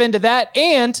 We'll dive into that.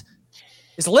 And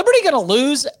is Liberty going to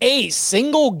lose a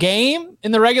single game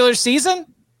in the regular season?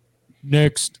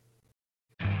 Next.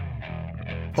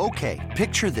 Okay,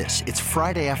 picture this. It's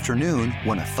Friday afternoon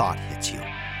when a thought hits you.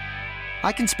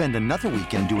 I can spend another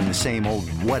weekend doing the same old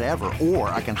whatever, or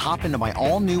I can hop into my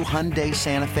all-new Hyundai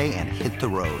Santa Fe and hit the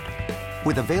road.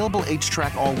 With available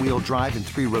H-Track all-wheel drive and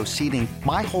 3-row seating,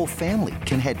 my whole family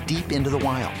can head deep into the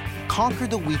wild. Conquer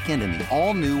the weekend in the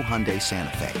all-new Hyundai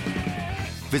Santa Fe.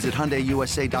 Visit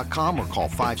HyundaiUSA.com or call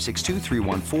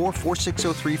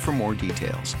 562-314-4603 for more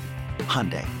details.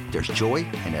 Hyundai, there's joy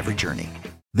in every journey.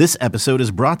 This episode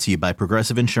is brought to you by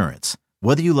Progressive Insurance.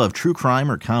 Whether you love true crime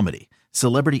or comedy,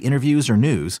 celebrity interviews or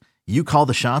news, you call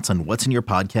the shots on what's in your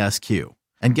podcast queue.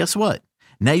 And guess what?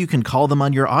 Now you can call them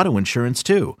on your auto insurance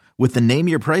too with the Name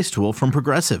Your Price tool from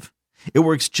Progressive. It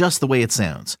works just the way it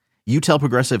sounds. You tell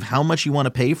Progressive how much you want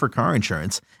to pay for car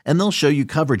insurance, and they'll show you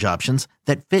coverage options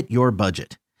that fit your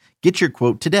budget. Get your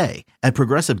quote today at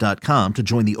Progressive.com to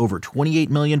join the over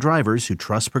 28 million drivers who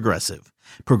trust Progressive.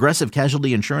 Progressive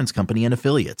Casualty Insurance Company and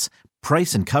Affiliates.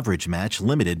 Price and coverage match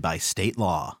limited by state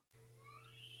law.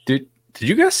 Did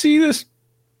you guys see this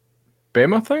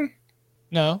Bama thing?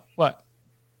 No. What?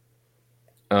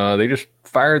 They just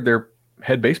fired their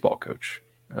head baseball coach.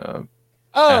 For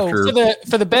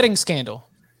the betting scandal.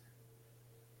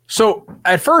 So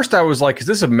at first I was like, is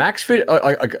this a match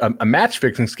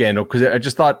fixing scandal? Because I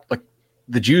just thought like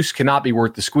the juice cannot be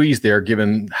worth the squeeze there,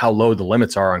 given how low the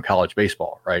limits are on college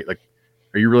baseball, right? Like,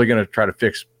 are you really going to try to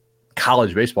fix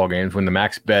college baseball games when the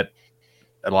max bet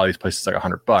at a lot of these places is like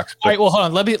 $100? All right, well, hold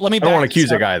on. Let me. I don't want to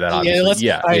accuse a guy of that. Obviously.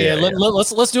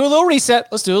 Let's do a little reset.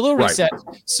 Let's do a little reset.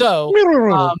 So,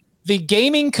 the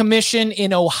Gaming Commission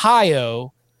in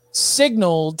Ohio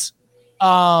signaled,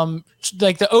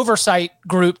 like the oversight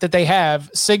group that they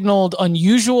have signaled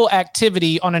unusual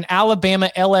activity on an Alabama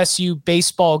LSU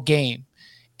baseball game,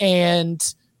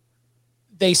 and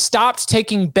they stopped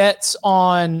taking bets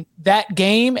on that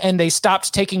game, and they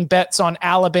stopped taking bets on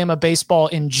Alabama baseball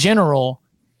in general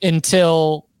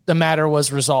until the matter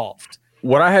was resolved.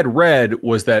 What I had read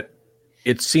was that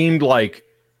it seemed like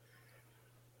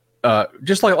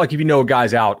just like if you know a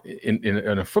guy's out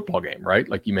in a football game, right?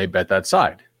 Like you may bet that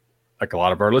side, like a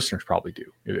lot of our listeners probably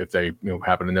do if they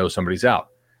happen to know somebody's out.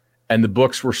 And the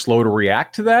books were slow to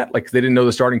react to that. Like they didn't know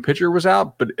the starting pitcher was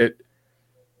out, but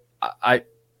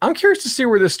I'm curious to see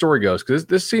where this story goes, because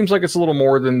this seems like it's a little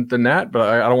more than that, but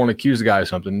I don't want to accuse the guy of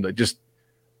something. I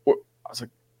was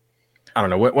like, I don't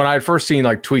know. When I had first seen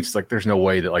like tweets, like there's no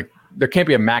way that like there can't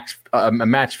be a match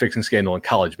fixing scandal in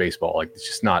college baseball. Like it's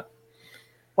just not.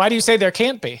 Why do you say there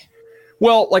can't be?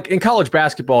 Well, like in college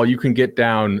basketball, you can get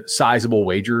down sizable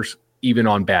wagers even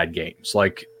on bad games.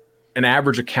 Like an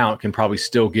average account can probably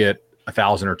still get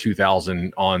 1,000 or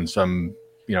 2,000 on some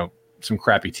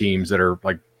crappy teams that are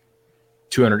like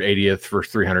 280th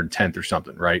versus 310th or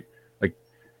something, right? Like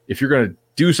if you're going to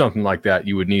do something like that,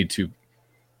 you would need to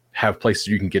have places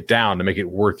you can get down to make it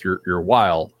worth your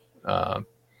while. I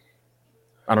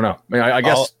don't know. I mean, I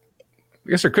guess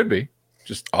there could be.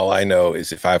 Just all I know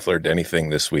is if I've learned anything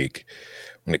this week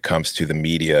when it comes to the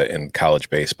media and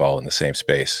college baseball in the same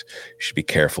space, you should be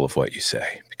careful of what you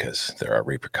say because there are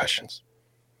repercussions.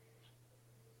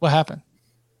 What happened?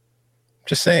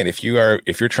 Just saying, if you're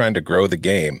trying to grow the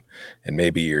game and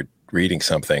maybe you're reading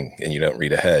something and you don't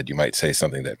read ahead, you might say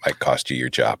something that might cost you your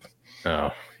job.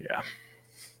 Oh, yeah.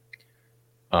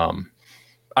 I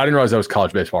didn't realize that was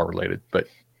college baseball related, but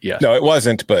yeah. No, it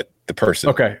wasn't, but the person.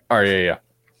 Okay. All right. Yeah.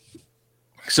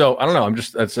 So I don't know.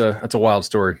 That's a wild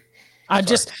story.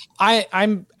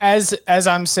 I'm as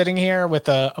I'm sitting here with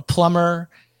a plumber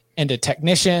and a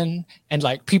technician and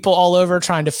like people all over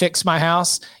trying to fix my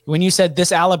house. When you said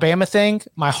this Alabama thing,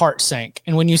 my heart sank.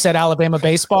 And when you said Alabama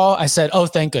baseball, I said, oh,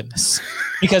 thank goodness,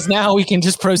 because now we can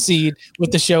just proceed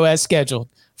with the show as scheduled.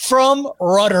 From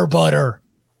Rudder Butter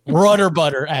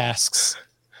asks,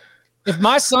 if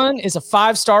my son is a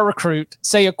 5-star recruit,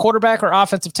 say a quarterback or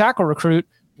offensive tackle recruit,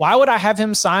 why would I have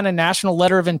him sign a national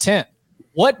letter of intent?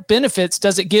 What benefits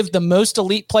does it give the most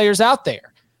elite players out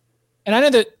there? And I know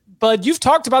that, Bud, you've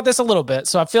talked about this a little bit,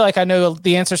 so I feel like I know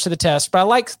the answers to the test, but I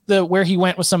like where he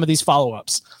went with some of these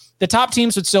follow-ups. The top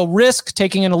teams would still risk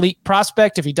taking an elite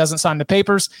prospect if he doesn't sign the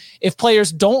papers. If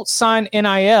players don't sign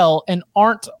NIL and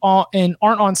aren't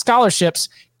on scholarships,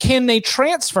 can they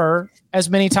transfer as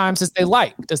many times as they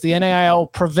like? Does the NIL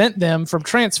prevent them from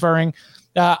transferring?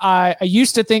 I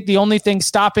used to think the only thing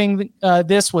stopping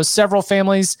this was several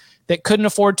families that couldn't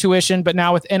afford tuition, but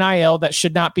now with NIL, that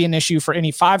should not be an issue for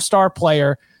any 5-star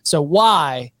player. So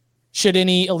why should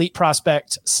any elite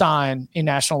prospect sign a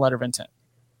national letter of intent?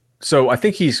 So I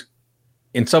think he's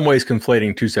in some ways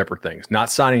conflating two separate things,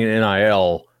 not signing an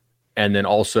NIL. And then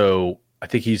also I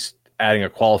think he's adding a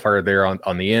qualifier there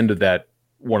on the end of that,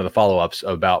 one of the follow-ups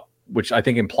about, which I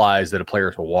think implies that a player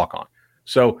is a walk-on.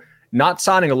 So not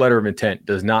signing a letter of intent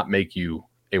does not make you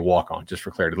a walk-on, just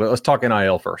for clarity. Let's talk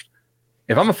NIL first.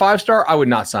 If I'm a 5-star, I would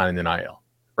not sign an NIL,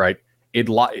 right?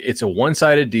 It's a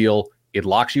one-sided deal. It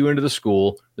locks you into the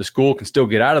school. The school can still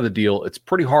get out of the deal. It's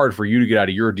pretty hard for you to get out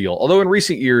of your deal. Although in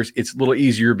recent years, it's a little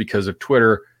easier because of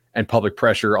Twitter and public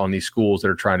pressure on these schools that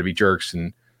are trying to be jerks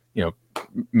and,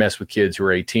 mess with kids who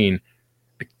are 18.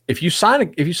 If you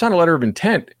sign a letter of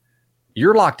intent,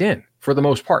 you're locked in for the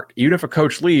most part. Even if a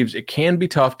coach leaves, it can be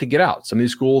tough to get out. Some of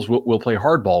these schools will play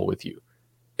hardball with you.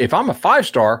 If I'm a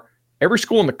 5-star, every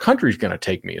school in the country is going to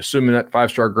take me, assuming that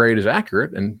 5-star grade is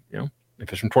accurate. And,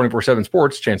 if it's from 24/7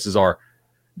 Sports, chances are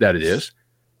that it is.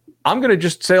 I'm going to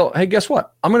just say, hey, guess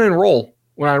what? I'm going to enroll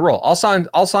when I enroll. I'll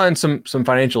sign some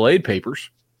financial aid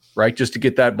papers, right? Just to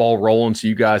get that ball rolling so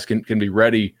you guys can be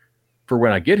ready for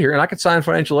when I get here. And I could sign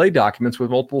financial aid documents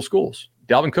with multiple schools.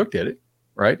 Dalvin Cook did it,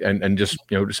 right? And just,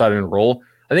 decided to enroll.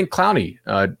 I think Clowney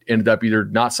ended up either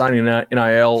not signing an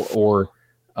NIL or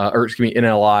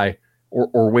NLI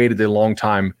or waited a long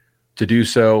time to do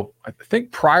so. I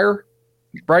think Pryor,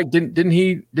 right? Didn't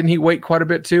he wait quite a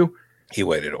bit too? He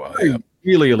waited a while. Yeah.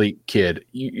 Really elite kid.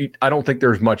 I don't think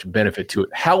there's much benefit to it.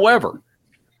 However,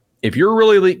 if you're a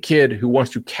really elite kid who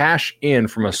wants to cash in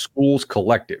from a school's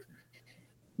collective,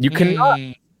 you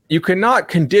cannot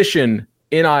condition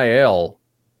NIL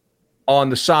on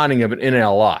the signing of an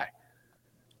NLI.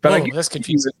 But that's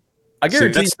confusing.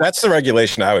 That's the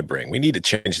regulation I would bring. We need to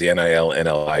change the NIL,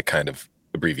 NLI kind of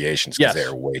abbreviations because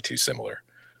they're way too similar.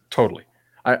 Totally.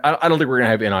 I don't think we're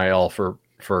going to have NIL for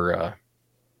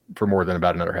more than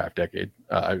about another half decade,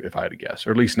 if I had to guess,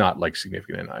 or at least not like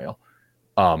significant NIL.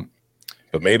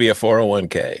 But maybe a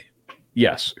 401k.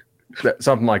 Yes,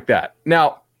 something like that.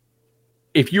 Now,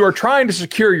 if you are trying to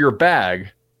secure your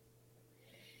bag,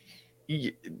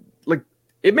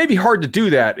 it may be hard to do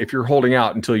that if you're holding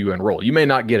out until you enroll. You may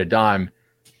not get a dime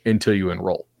until you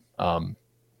enroll from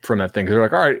that thing. Because they're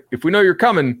like, all right, if we know you're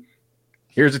coming,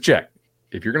 here's a check.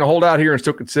 If you're going to hold out here and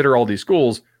still consider all these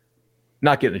schools,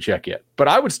 not getting a check yet. But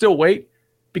I would still wait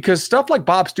because stuff like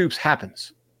Bob Stoops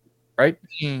happens, right?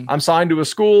 I'm signed to a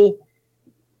school.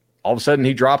 All of a sudden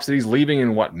he drops that he's leaving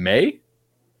in May?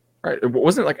 Right? It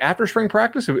wasn't like after spring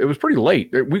practice. It was pretty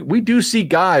late. We do see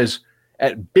guys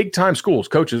at big time schools,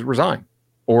 coaches resign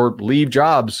or leave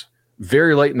jobs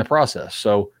very late in the process.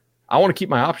 So I want to keep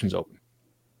my options open.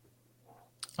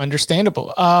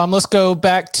 Understandable. Let's go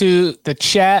back to the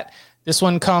chat. This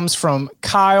one comes from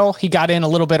Kyle. He got in a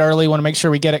little bit early. Want to make sure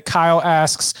we get it. Kyle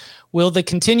asks, will the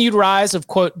continued rise of,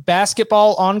 quote,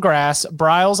 basketball on grass,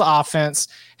 Bryles offense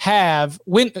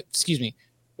with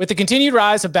the continued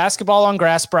rise of basketball on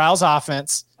grass, Bryles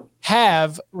offense,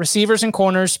 have receivers and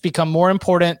corners become more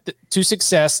important to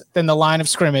success than the line of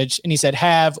scrimmage? And he said,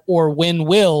 when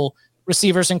will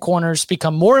receivers and corners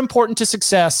become more important to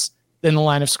success than the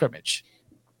line of scrimmage?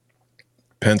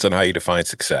 Depends on how you define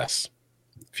success.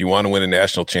 If you want to win a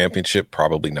national championship,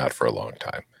 probably not for a long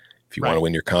time. If you want to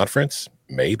win your conference,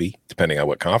 maybe, depending on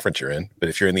what conference you're in. But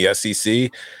if you're in the SEC,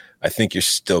 I think you're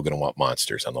still going to want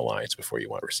monsters on the lines before you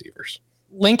want receivers.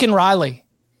 Lincoln Riley,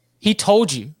 he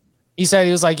told you. He said,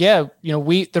 he was like, the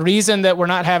reason that we're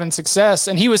not having success,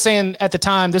 and he was saying at the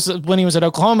time, this is when he was at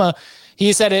Oklahoma,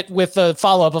 he said it with the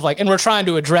follow-up of and we're trying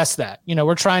to address that.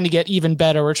 We're trying to get even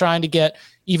better. We're trying to get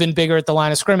even bigger at the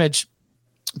line of scrimmage.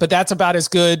 But that's about as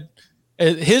good.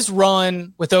 His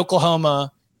run with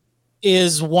Oklahoma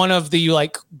is one of the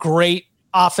great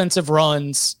offensive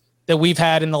runs that we've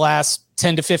had in the last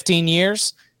 10 to 15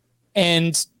 years.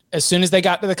 And as soon as they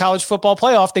got to the college football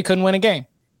playoff, they couldn't win a game.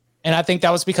 And I think that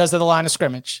was because of the line of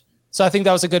scrimmage. So I think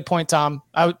that was a good point, Tom.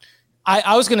 I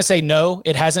was going to say no,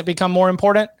 it hasn't become more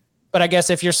important. But I guess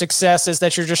if your success is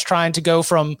that you're just trying to go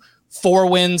from 4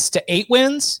 wins to 8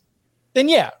 wins, then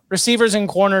yeah, receivers and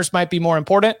corners might be more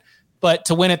important. But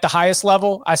to win at the highest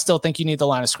level, I still think you need the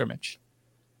line of scrimmage.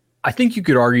 I think you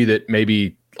could argue that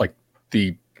maybe like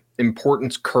the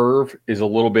importance curve is a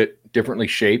little bit differently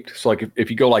shaped. So like if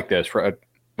you go like this, for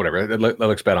whatever, that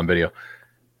looks bad on video.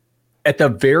 At the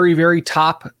very, very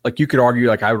top, like you could argue,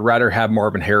 like I would rather have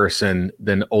Marvin Harrison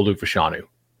than Olu Fashanu,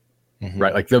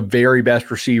 right? Like the very best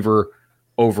receiver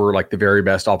over like the very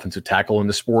best offensive tackle in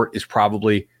the sport is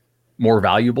probably more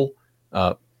valuable.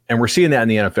 And we're seeing that in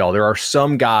the NFL. There are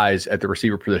some guys at the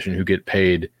receiver position who get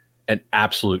paid an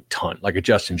absolute ton, like a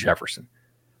Justin Jefferson.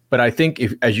 But I think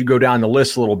as you go down the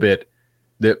list a little bit,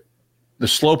 the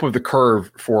slope of the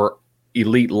curve for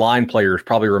elite line players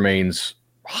probably remains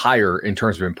higher in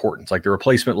terms of importance. Like the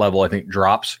replacement level, I think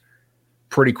drops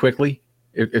pretty quickly.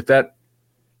 If that,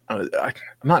 I'm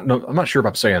not sure if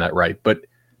I'm saying that right, but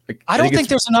like, I don't think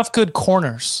there's enough good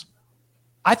corners.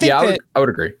 I think I would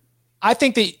agree. I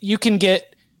think that you can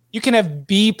have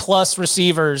B+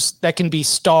 receivers that can be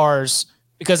stars,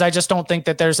 because I just don't think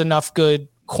that there's enough good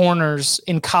corners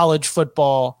in college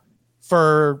football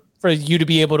for you to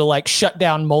be able to like shut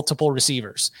down multiple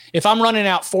receivers. If I'm running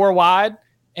out 4 wide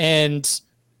and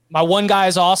my one guy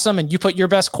is awesome and you put your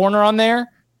best corner on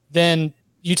there, then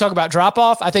you talk about drop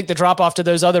off. I think the drop off to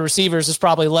those other receivers is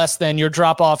probably less than your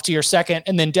drop off to your second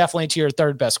and then definitely to your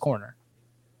third best corner.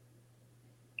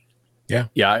 Yeah.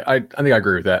 I think I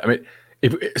agree with that. I mean,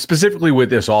 if specifically with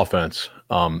this offense,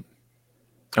 and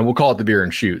we'll call it the beer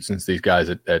and shoot, since these guys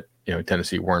at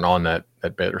Tennessee weren't on that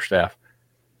Baylor staff.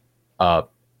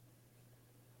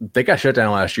 They got shut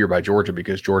down last year by Georgia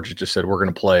because Georgia just said, we're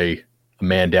going to play a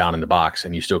man down in the box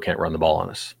and you still can't run the ball on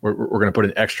us. We're going to put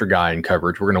an extra guy in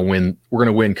coverage. We're going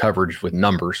to win coverage with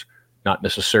numbers, not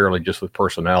necessarily just with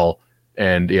personnel.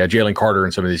 And yeah, Jalen Carter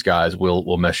and some of these guys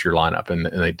will mess your lineup, and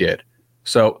they did.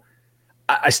 So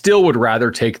I still would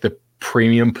rather take the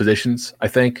premium positions, I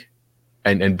think,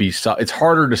 and be. It's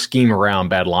harder to scheme around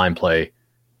bad line play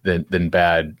than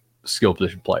bad skill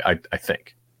position play. I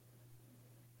think.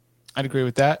 I'd agree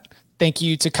with that. Thank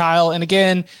you to Kyle. And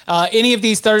again, any of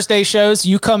these Thursday shows,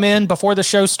 you come in before the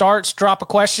show starts, drop a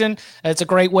question. It's a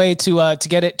great way to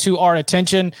get it to our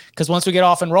attention, because once we get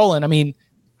off and rolling, I mean,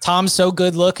 Tom's so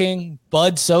good looking,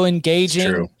 Bud's so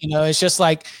engaging. It's just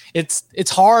like it's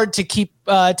hard to keep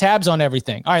tabs on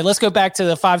everything. All right, let's go back to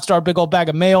the 5-star big old bag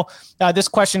of mail. This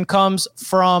question comes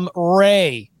from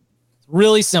Ray.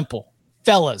 Really simple.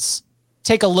 Fellas,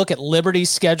 take a look at Liberty's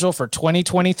schedule for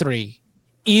 2023.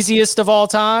 Easiest of all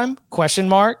time? ?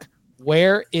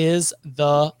 Where is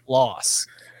the loss?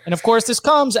 And of course, this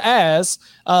comes as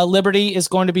Liberty is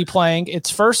going to be playing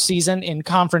its first season in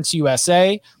Conference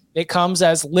USA. It comes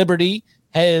as Liberty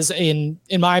has, in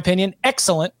my opinion,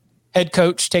 excellent head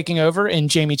coach taking over in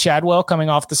Jamie Chadwell, coming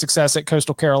off the success at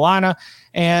Coastal Carolina.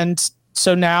 And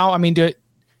so now, I mean,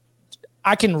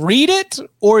 I can read it,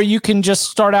 or you can just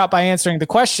start out by answering the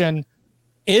question,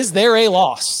 is there a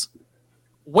loss?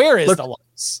 Where is the loss?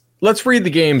 Let's read the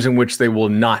games in which they will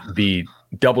not be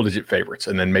double-digit favorites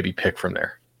and then maybe pick from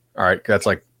there. All right, that's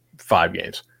like 5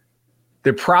 games.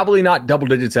 They're probably not double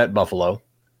digits at Buffalo.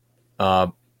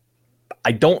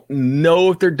 I don't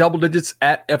know if they're double digits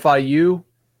at FIU.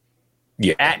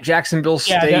 Yeah. At Jacksonville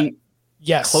State.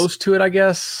 Yes. Close to it, I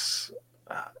guess.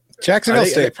 Jacksonville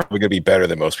State probably going to be better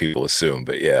than most people assume,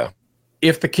 but yeah.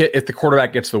 If the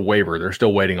quarterback gets the waiver, they're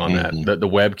still waiting on that. The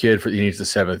Webb kid, he needs the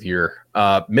 7th year.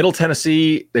 Middle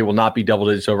Tennessee, they will not be double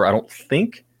digits over, I don't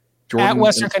think. At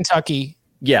Western Kentucky.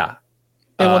 Yeah.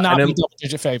 They will not be double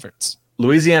digit favorites.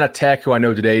 Louisiana Tech, who I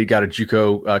know today got a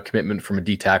JUCO commitment from a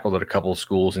D tackle that a couple of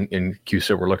schools in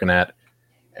CUSA we're looking at.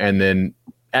 And then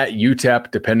at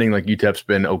UTEP, depending, like UTEP's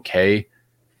been okay.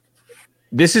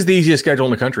 This is the easiest schedule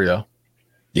in the country, though.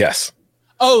 Yes.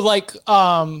 Oh, like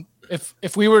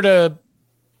if we were to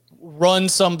run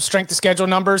some strength of schedule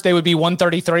numbers, they would be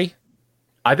 133.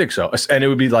 I think so. And it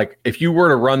would be like, if you were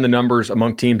to run the numbers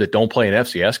among teams that don't play an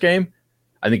FCS game,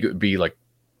 I think it would be like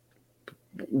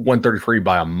 133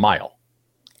 by a mile.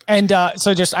 And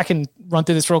so just, I can run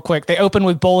through this real quick. They open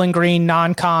with Bowling Green,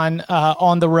 non-con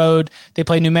on the road. They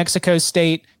play New Mexico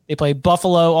State. They play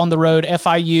Buffalo on the road,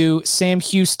 FIU, Sam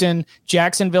Houston,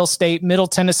 Jacksonville State, Middle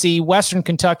Tennessee, Western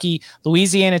Kentucky,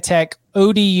 Louisiana Tech,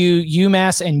 ODU,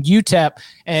 UMass, and UTEP.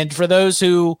 And for those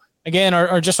who, again,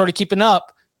 are just sort of keeping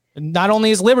up, Not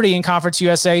only is Liberty in Conference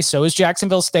USA, so is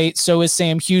Jacksonville State, so is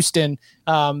Sam Houston.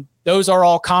 Those are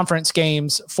all conference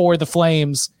games for the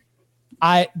Flames.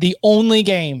 The only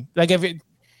game,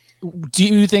 do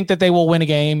you think that they will win a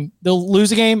game? They'll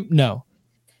lose a game? No.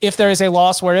 If there is a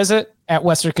loss, where is it? At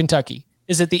Western Kentucky.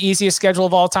 Is it the easiest schedule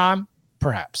of all time?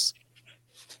 Perhaps.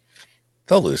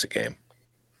 They'll lose a game.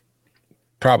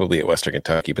 Probably at Western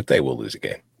Kentucky, but they will lose a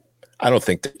game. I don't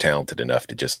think they're talented enough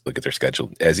to just look at their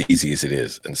schedule as easy as it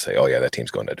is and say, oh, yeah, that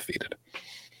team's going undefeated.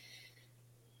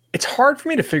 It's hard for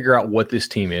me to figure out what this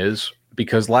team is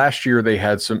because last year they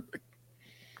had some –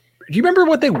 do you remember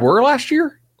what they were last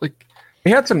year? Like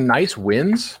they had some nice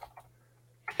wins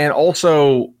and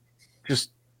also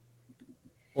just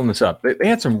pulling this up. They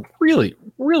had some really,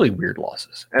 really weird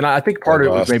losses. And I think part of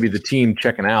it was maybe the team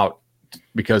checking out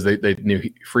because they knew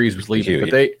Freeze was leaving.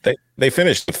 But they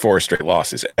finished with 4 straight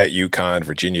losses at UConn,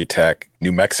 Virginia Tech,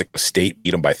 New Mexico State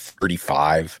beat them by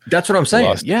 35. That's what I'm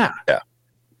saying. Yeah.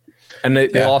 And they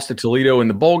lost to Toledo in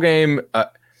the bowl game.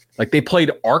 They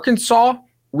played Arkansas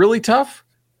really tough.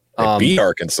 They beat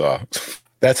Arkansas.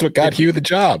 That's what got Hugh the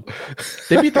job.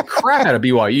 They beat the crap out of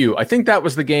BYU. I think that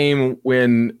was the game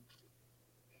when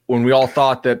we all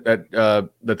thought that the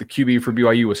QB for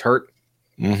BYU was hurt.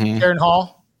 Mm-hmm. Aaron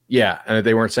Hall. Yeah, and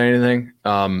they weren't saying anything.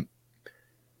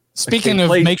 Speaking of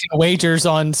making wagers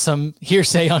on some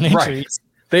hearsay on injuries. Right.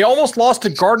 They almost lost to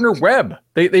Gardner Webb.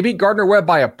 They beat Gardner Webb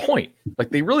by a point.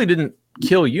 They really didn't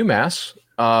kill UMass.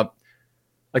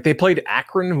 They played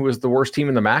Akron, who was the worst team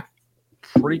in the MAC,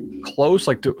 pretty close,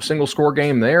 to a single score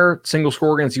game there. Single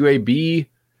score against UAB.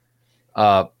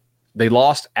 They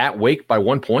lost at Wake by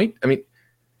 1 point. I mean,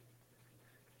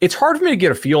 it's hard for me to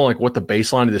get a feel on what the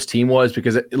baseline of this team was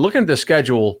because looking at the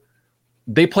schedule,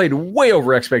 they played way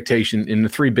over expectation in the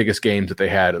 3 biggest games that they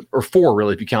had, or 4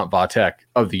 really if you count Vatek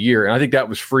of the year. And I think that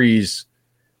was Freeze.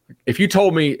 If you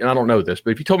told me, and I don't know this, but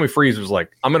if you told me Freeze was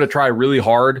like, I'm going to try really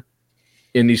hard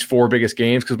in these 4 biggest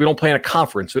games because we don't play in a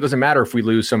conference, so it doesn't matter if we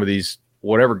lose some of these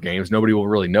whatever games, nobody will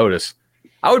really notice.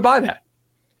 I would buy that.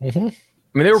 Mm-hmm. I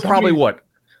mean, they were probably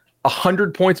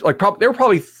 100 points. They were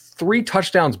probably 3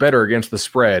 touchdowns better against the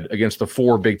spread against the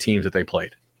 4 big teams that they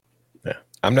played. Yeah,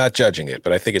 I'm not judging it,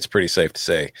 but I think it's pretty safe to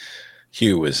say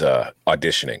Hugh was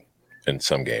auditioning in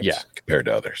some games compared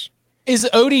to others. Is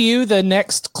ODU the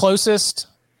next closest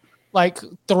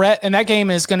threat? And that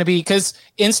game is going to be because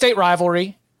in-state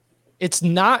rivalry. It's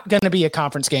not going to be a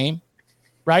conference game,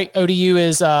 right? ODU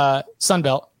is Sun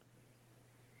Belt.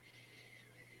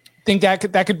 Think that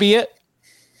could be it?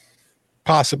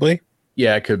 Possibly.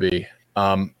 Yeah, it could be.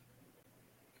 Because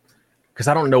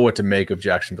I don't know what to make of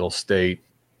Jacksonville State.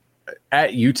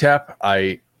 At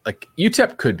UTEP,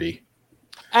 UTEP could be.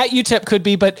 At UTEP could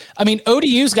be, but I mean,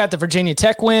 ODU's got the Virginia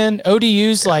Tech win.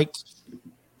 ODU's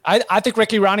I think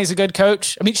Ricky Ronnie's a good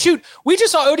coach. I mean, shoot, we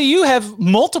just saw ODU have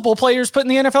multiple players put in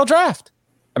the NFL draft.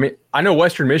 I mean, I know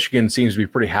Western Michigan seems to be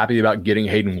pretty happy about getting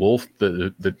Hayden Wolf,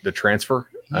 the transfer,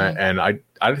 and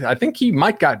I think he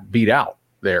might got beat out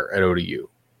there at ODU.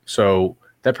 So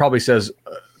that probably says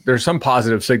there's some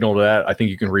positive signal to that. I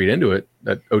think you can read into it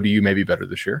that ODU may be better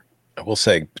this year. I will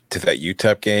say to that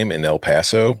UTEP game in El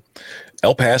Paso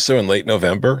in late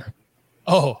November.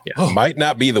 Might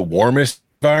not be the warmest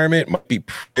environment, might be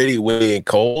pretty windy and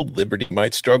cold. Liberty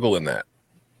might struggle in that.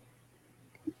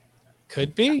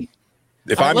 Could be.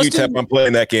 If I'm UTEP, I'm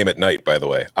playing that game at night, by the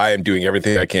way. I am doing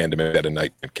everything I can to make that a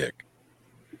night kick.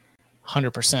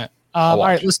 100%. All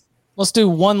right, let's do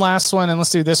one last one, and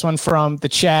let's do this one from the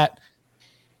chat.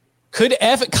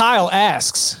 Kyle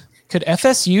asks, could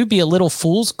FSU be a little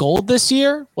fool's gold this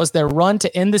year? Was their run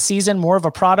to end the season more of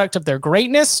a product of their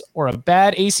greatness or a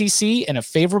bad ACC and a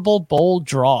favorable bowl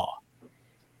draw?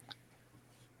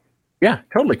 Yeah,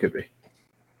 totally could be.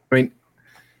 I mean,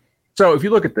 so if you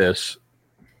look at this,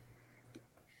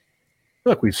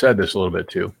 look, we've said this a little bit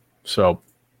too. So,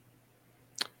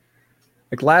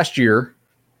 last year,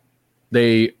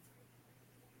 they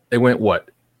went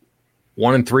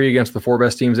 1-3 against the 4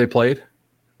 best teams they played: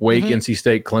 Wake, NC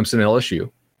State, Clemson, LSU.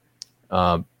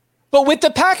 But with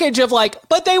the package of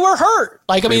but they were hurt.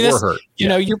 They were hurt.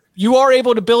 You are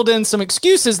able to build in some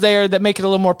excuses there that make it a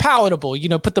little more palatable.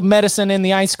 Put the medicine in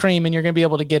the ice cream and you're going to be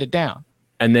able to get it down.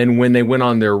 And then when they went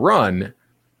on their run,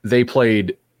 they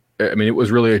played. I mean, it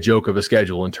was really a joke of a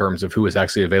schedule in terms of who was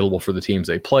actually available for the teams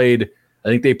they played. I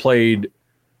think they played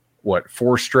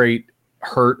 4 straight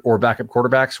hurt or backup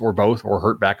quarterbacks, or both, or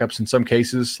hurt backups in some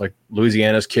cases.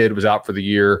 Louisiana's kid was out for the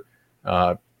year.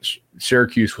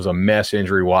 Syracuse was a mess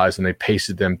injury-wise, and they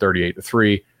pasted them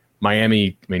 38-3.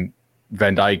 Miami, I mean,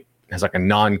 Van Dyke has a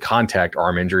non-contact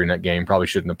arm injury in that game. Probably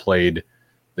shouldn't have played.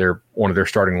 One of their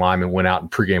starting linemen went out in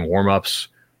pregame warmups.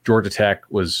 Georgia Tech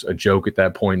was a joke at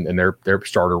that point, and their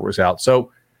starter was out.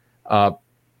 So,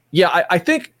 I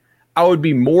think I would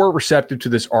be more receptive to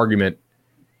this argument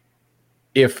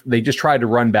if they just tried to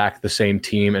run back the same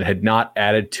team and had not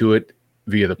added to it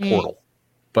via the portal.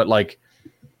 But like,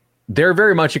 they're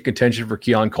very much in contention for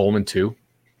Keon Coleman too.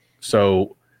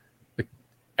 So,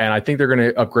 and I think they're going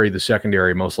to upgrade the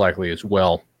secondary most likely as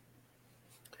well.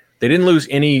 They didn't lose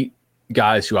any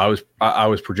guys who I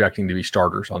was projecting to be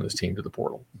starters on this team to the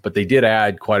portal, but they did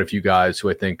add quite a few guys who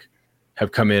I think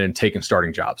have come in and taken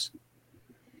starting jobs.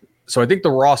 So I think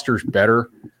the roster's better.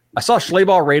 I saw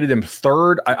Schlabach rated him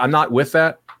third. I'm not with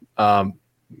that.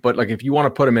 But like, if you want to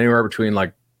put him anywhere between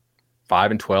like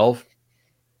 5 and 12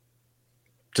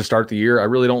 to start the year, I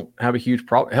really don't have a huge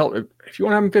problem. Hell, if you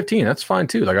want to have him 15, that's fine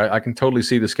too. Like I can totally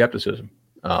see the skepticism.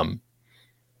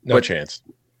 No chance.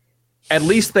 At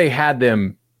least they had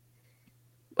them.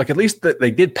 Like, at least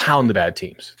they did pound the bad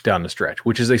teams down the stretch,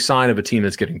 which is a sign of a team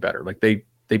that's getting better. Like they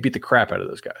beat the crap out of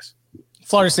those guys.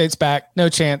 Florida State's back. No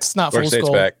chance. Not Florida full State's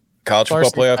school. back. College Florida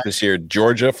football playoff back this year: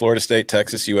 Georgia, Florida State,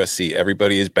 Texas, USC.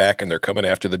 Everybody is back, and they're coming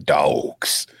after the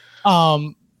dogs.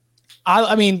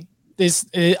 I mean,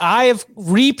 I have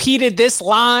repeated this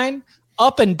line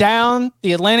up and down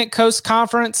the Atlantic Coast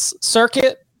Conference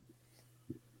circuit.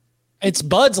 It's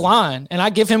Bud's line, and I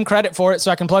give him credit for it so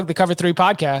I can plug the Cover 3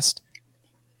 podcast.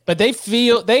 But they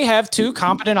feel they have two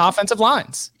competent offensive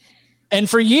lines. And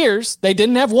for years, they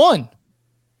didn't have one.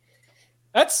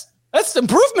 That's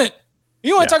improvement.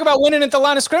 You want to talk about winning at the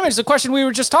line of scrimmage? The question we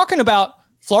were just talking about.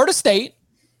 Florida State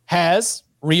has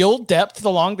real depth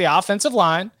along the offensive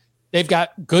line. They've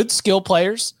got good skill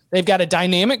players. They've got a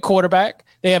dynamic quarterback.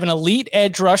 They have an elite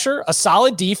edge rusher, a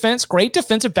solid defense, great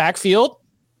defensive backfield.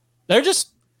 They're just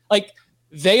like,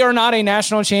 they are not a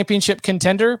national championship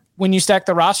contender when you stack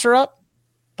the roster up,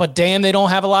 but damn, they don't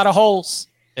have a lot of holes.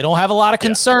 They don't have a lot of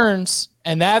concerns.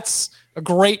 And that's a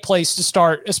great place to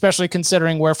start, especially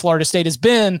considering where Florida State has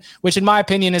been, which in my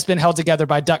opinion has been held together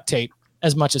by duct tape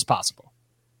as much as possible.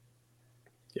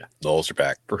 Yeah. Noles are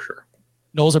back for sure.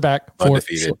 Noles are back.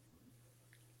 Undefeated. Sure.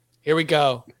 Here we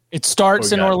go. It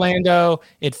starts in Orlando.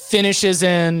 It finishes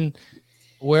in,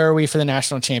 where are we for the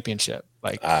national championship?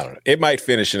 Like, I don't know. It might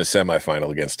finish in a semifinal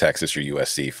against Texas or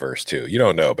USC first too. You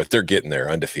don't know, but they're getting there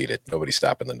undefeated. Nobody's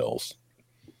stopping the Noles.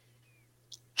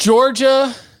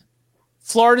 Georgia,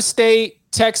 Florida State,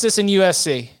 Texas, and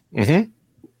USC. Mm-hmm.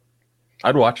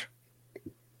 I'd watch.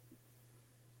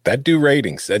 That'd do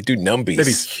ratings. That'd do numbies. That'd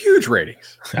be huge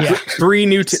ratings. Yeah. Three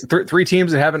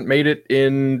teams that haven't made it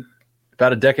in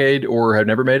about a decade or have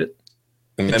never made it.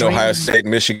 And then Ohio State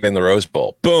and Michigan in the Rose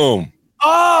Bowl. Boom.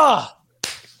 Ah!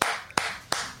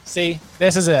 See,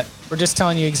 this is it. We're just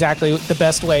telling you exactly the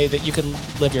best way that you can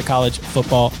live your college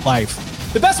football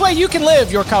life. The best way you can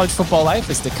live your college football life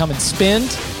is to come and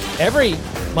spend every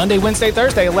Monday, Wednesday,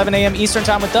 Thursday, 11 a.m. Eastern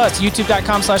time with us,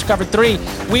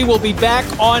 youtube.com/cover3. We will be back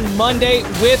on Monday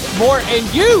with more,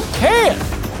 and you can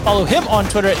follow him on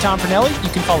Twitter at Tom Pernelli. You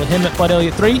can follow him at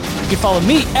BudElliott3. You can follow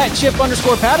me at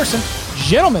Chip_Patterson.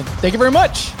 Gentlemen, thank you very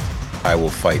much. I will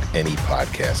fight any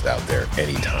podcast out there,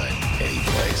 anytime, any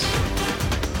place.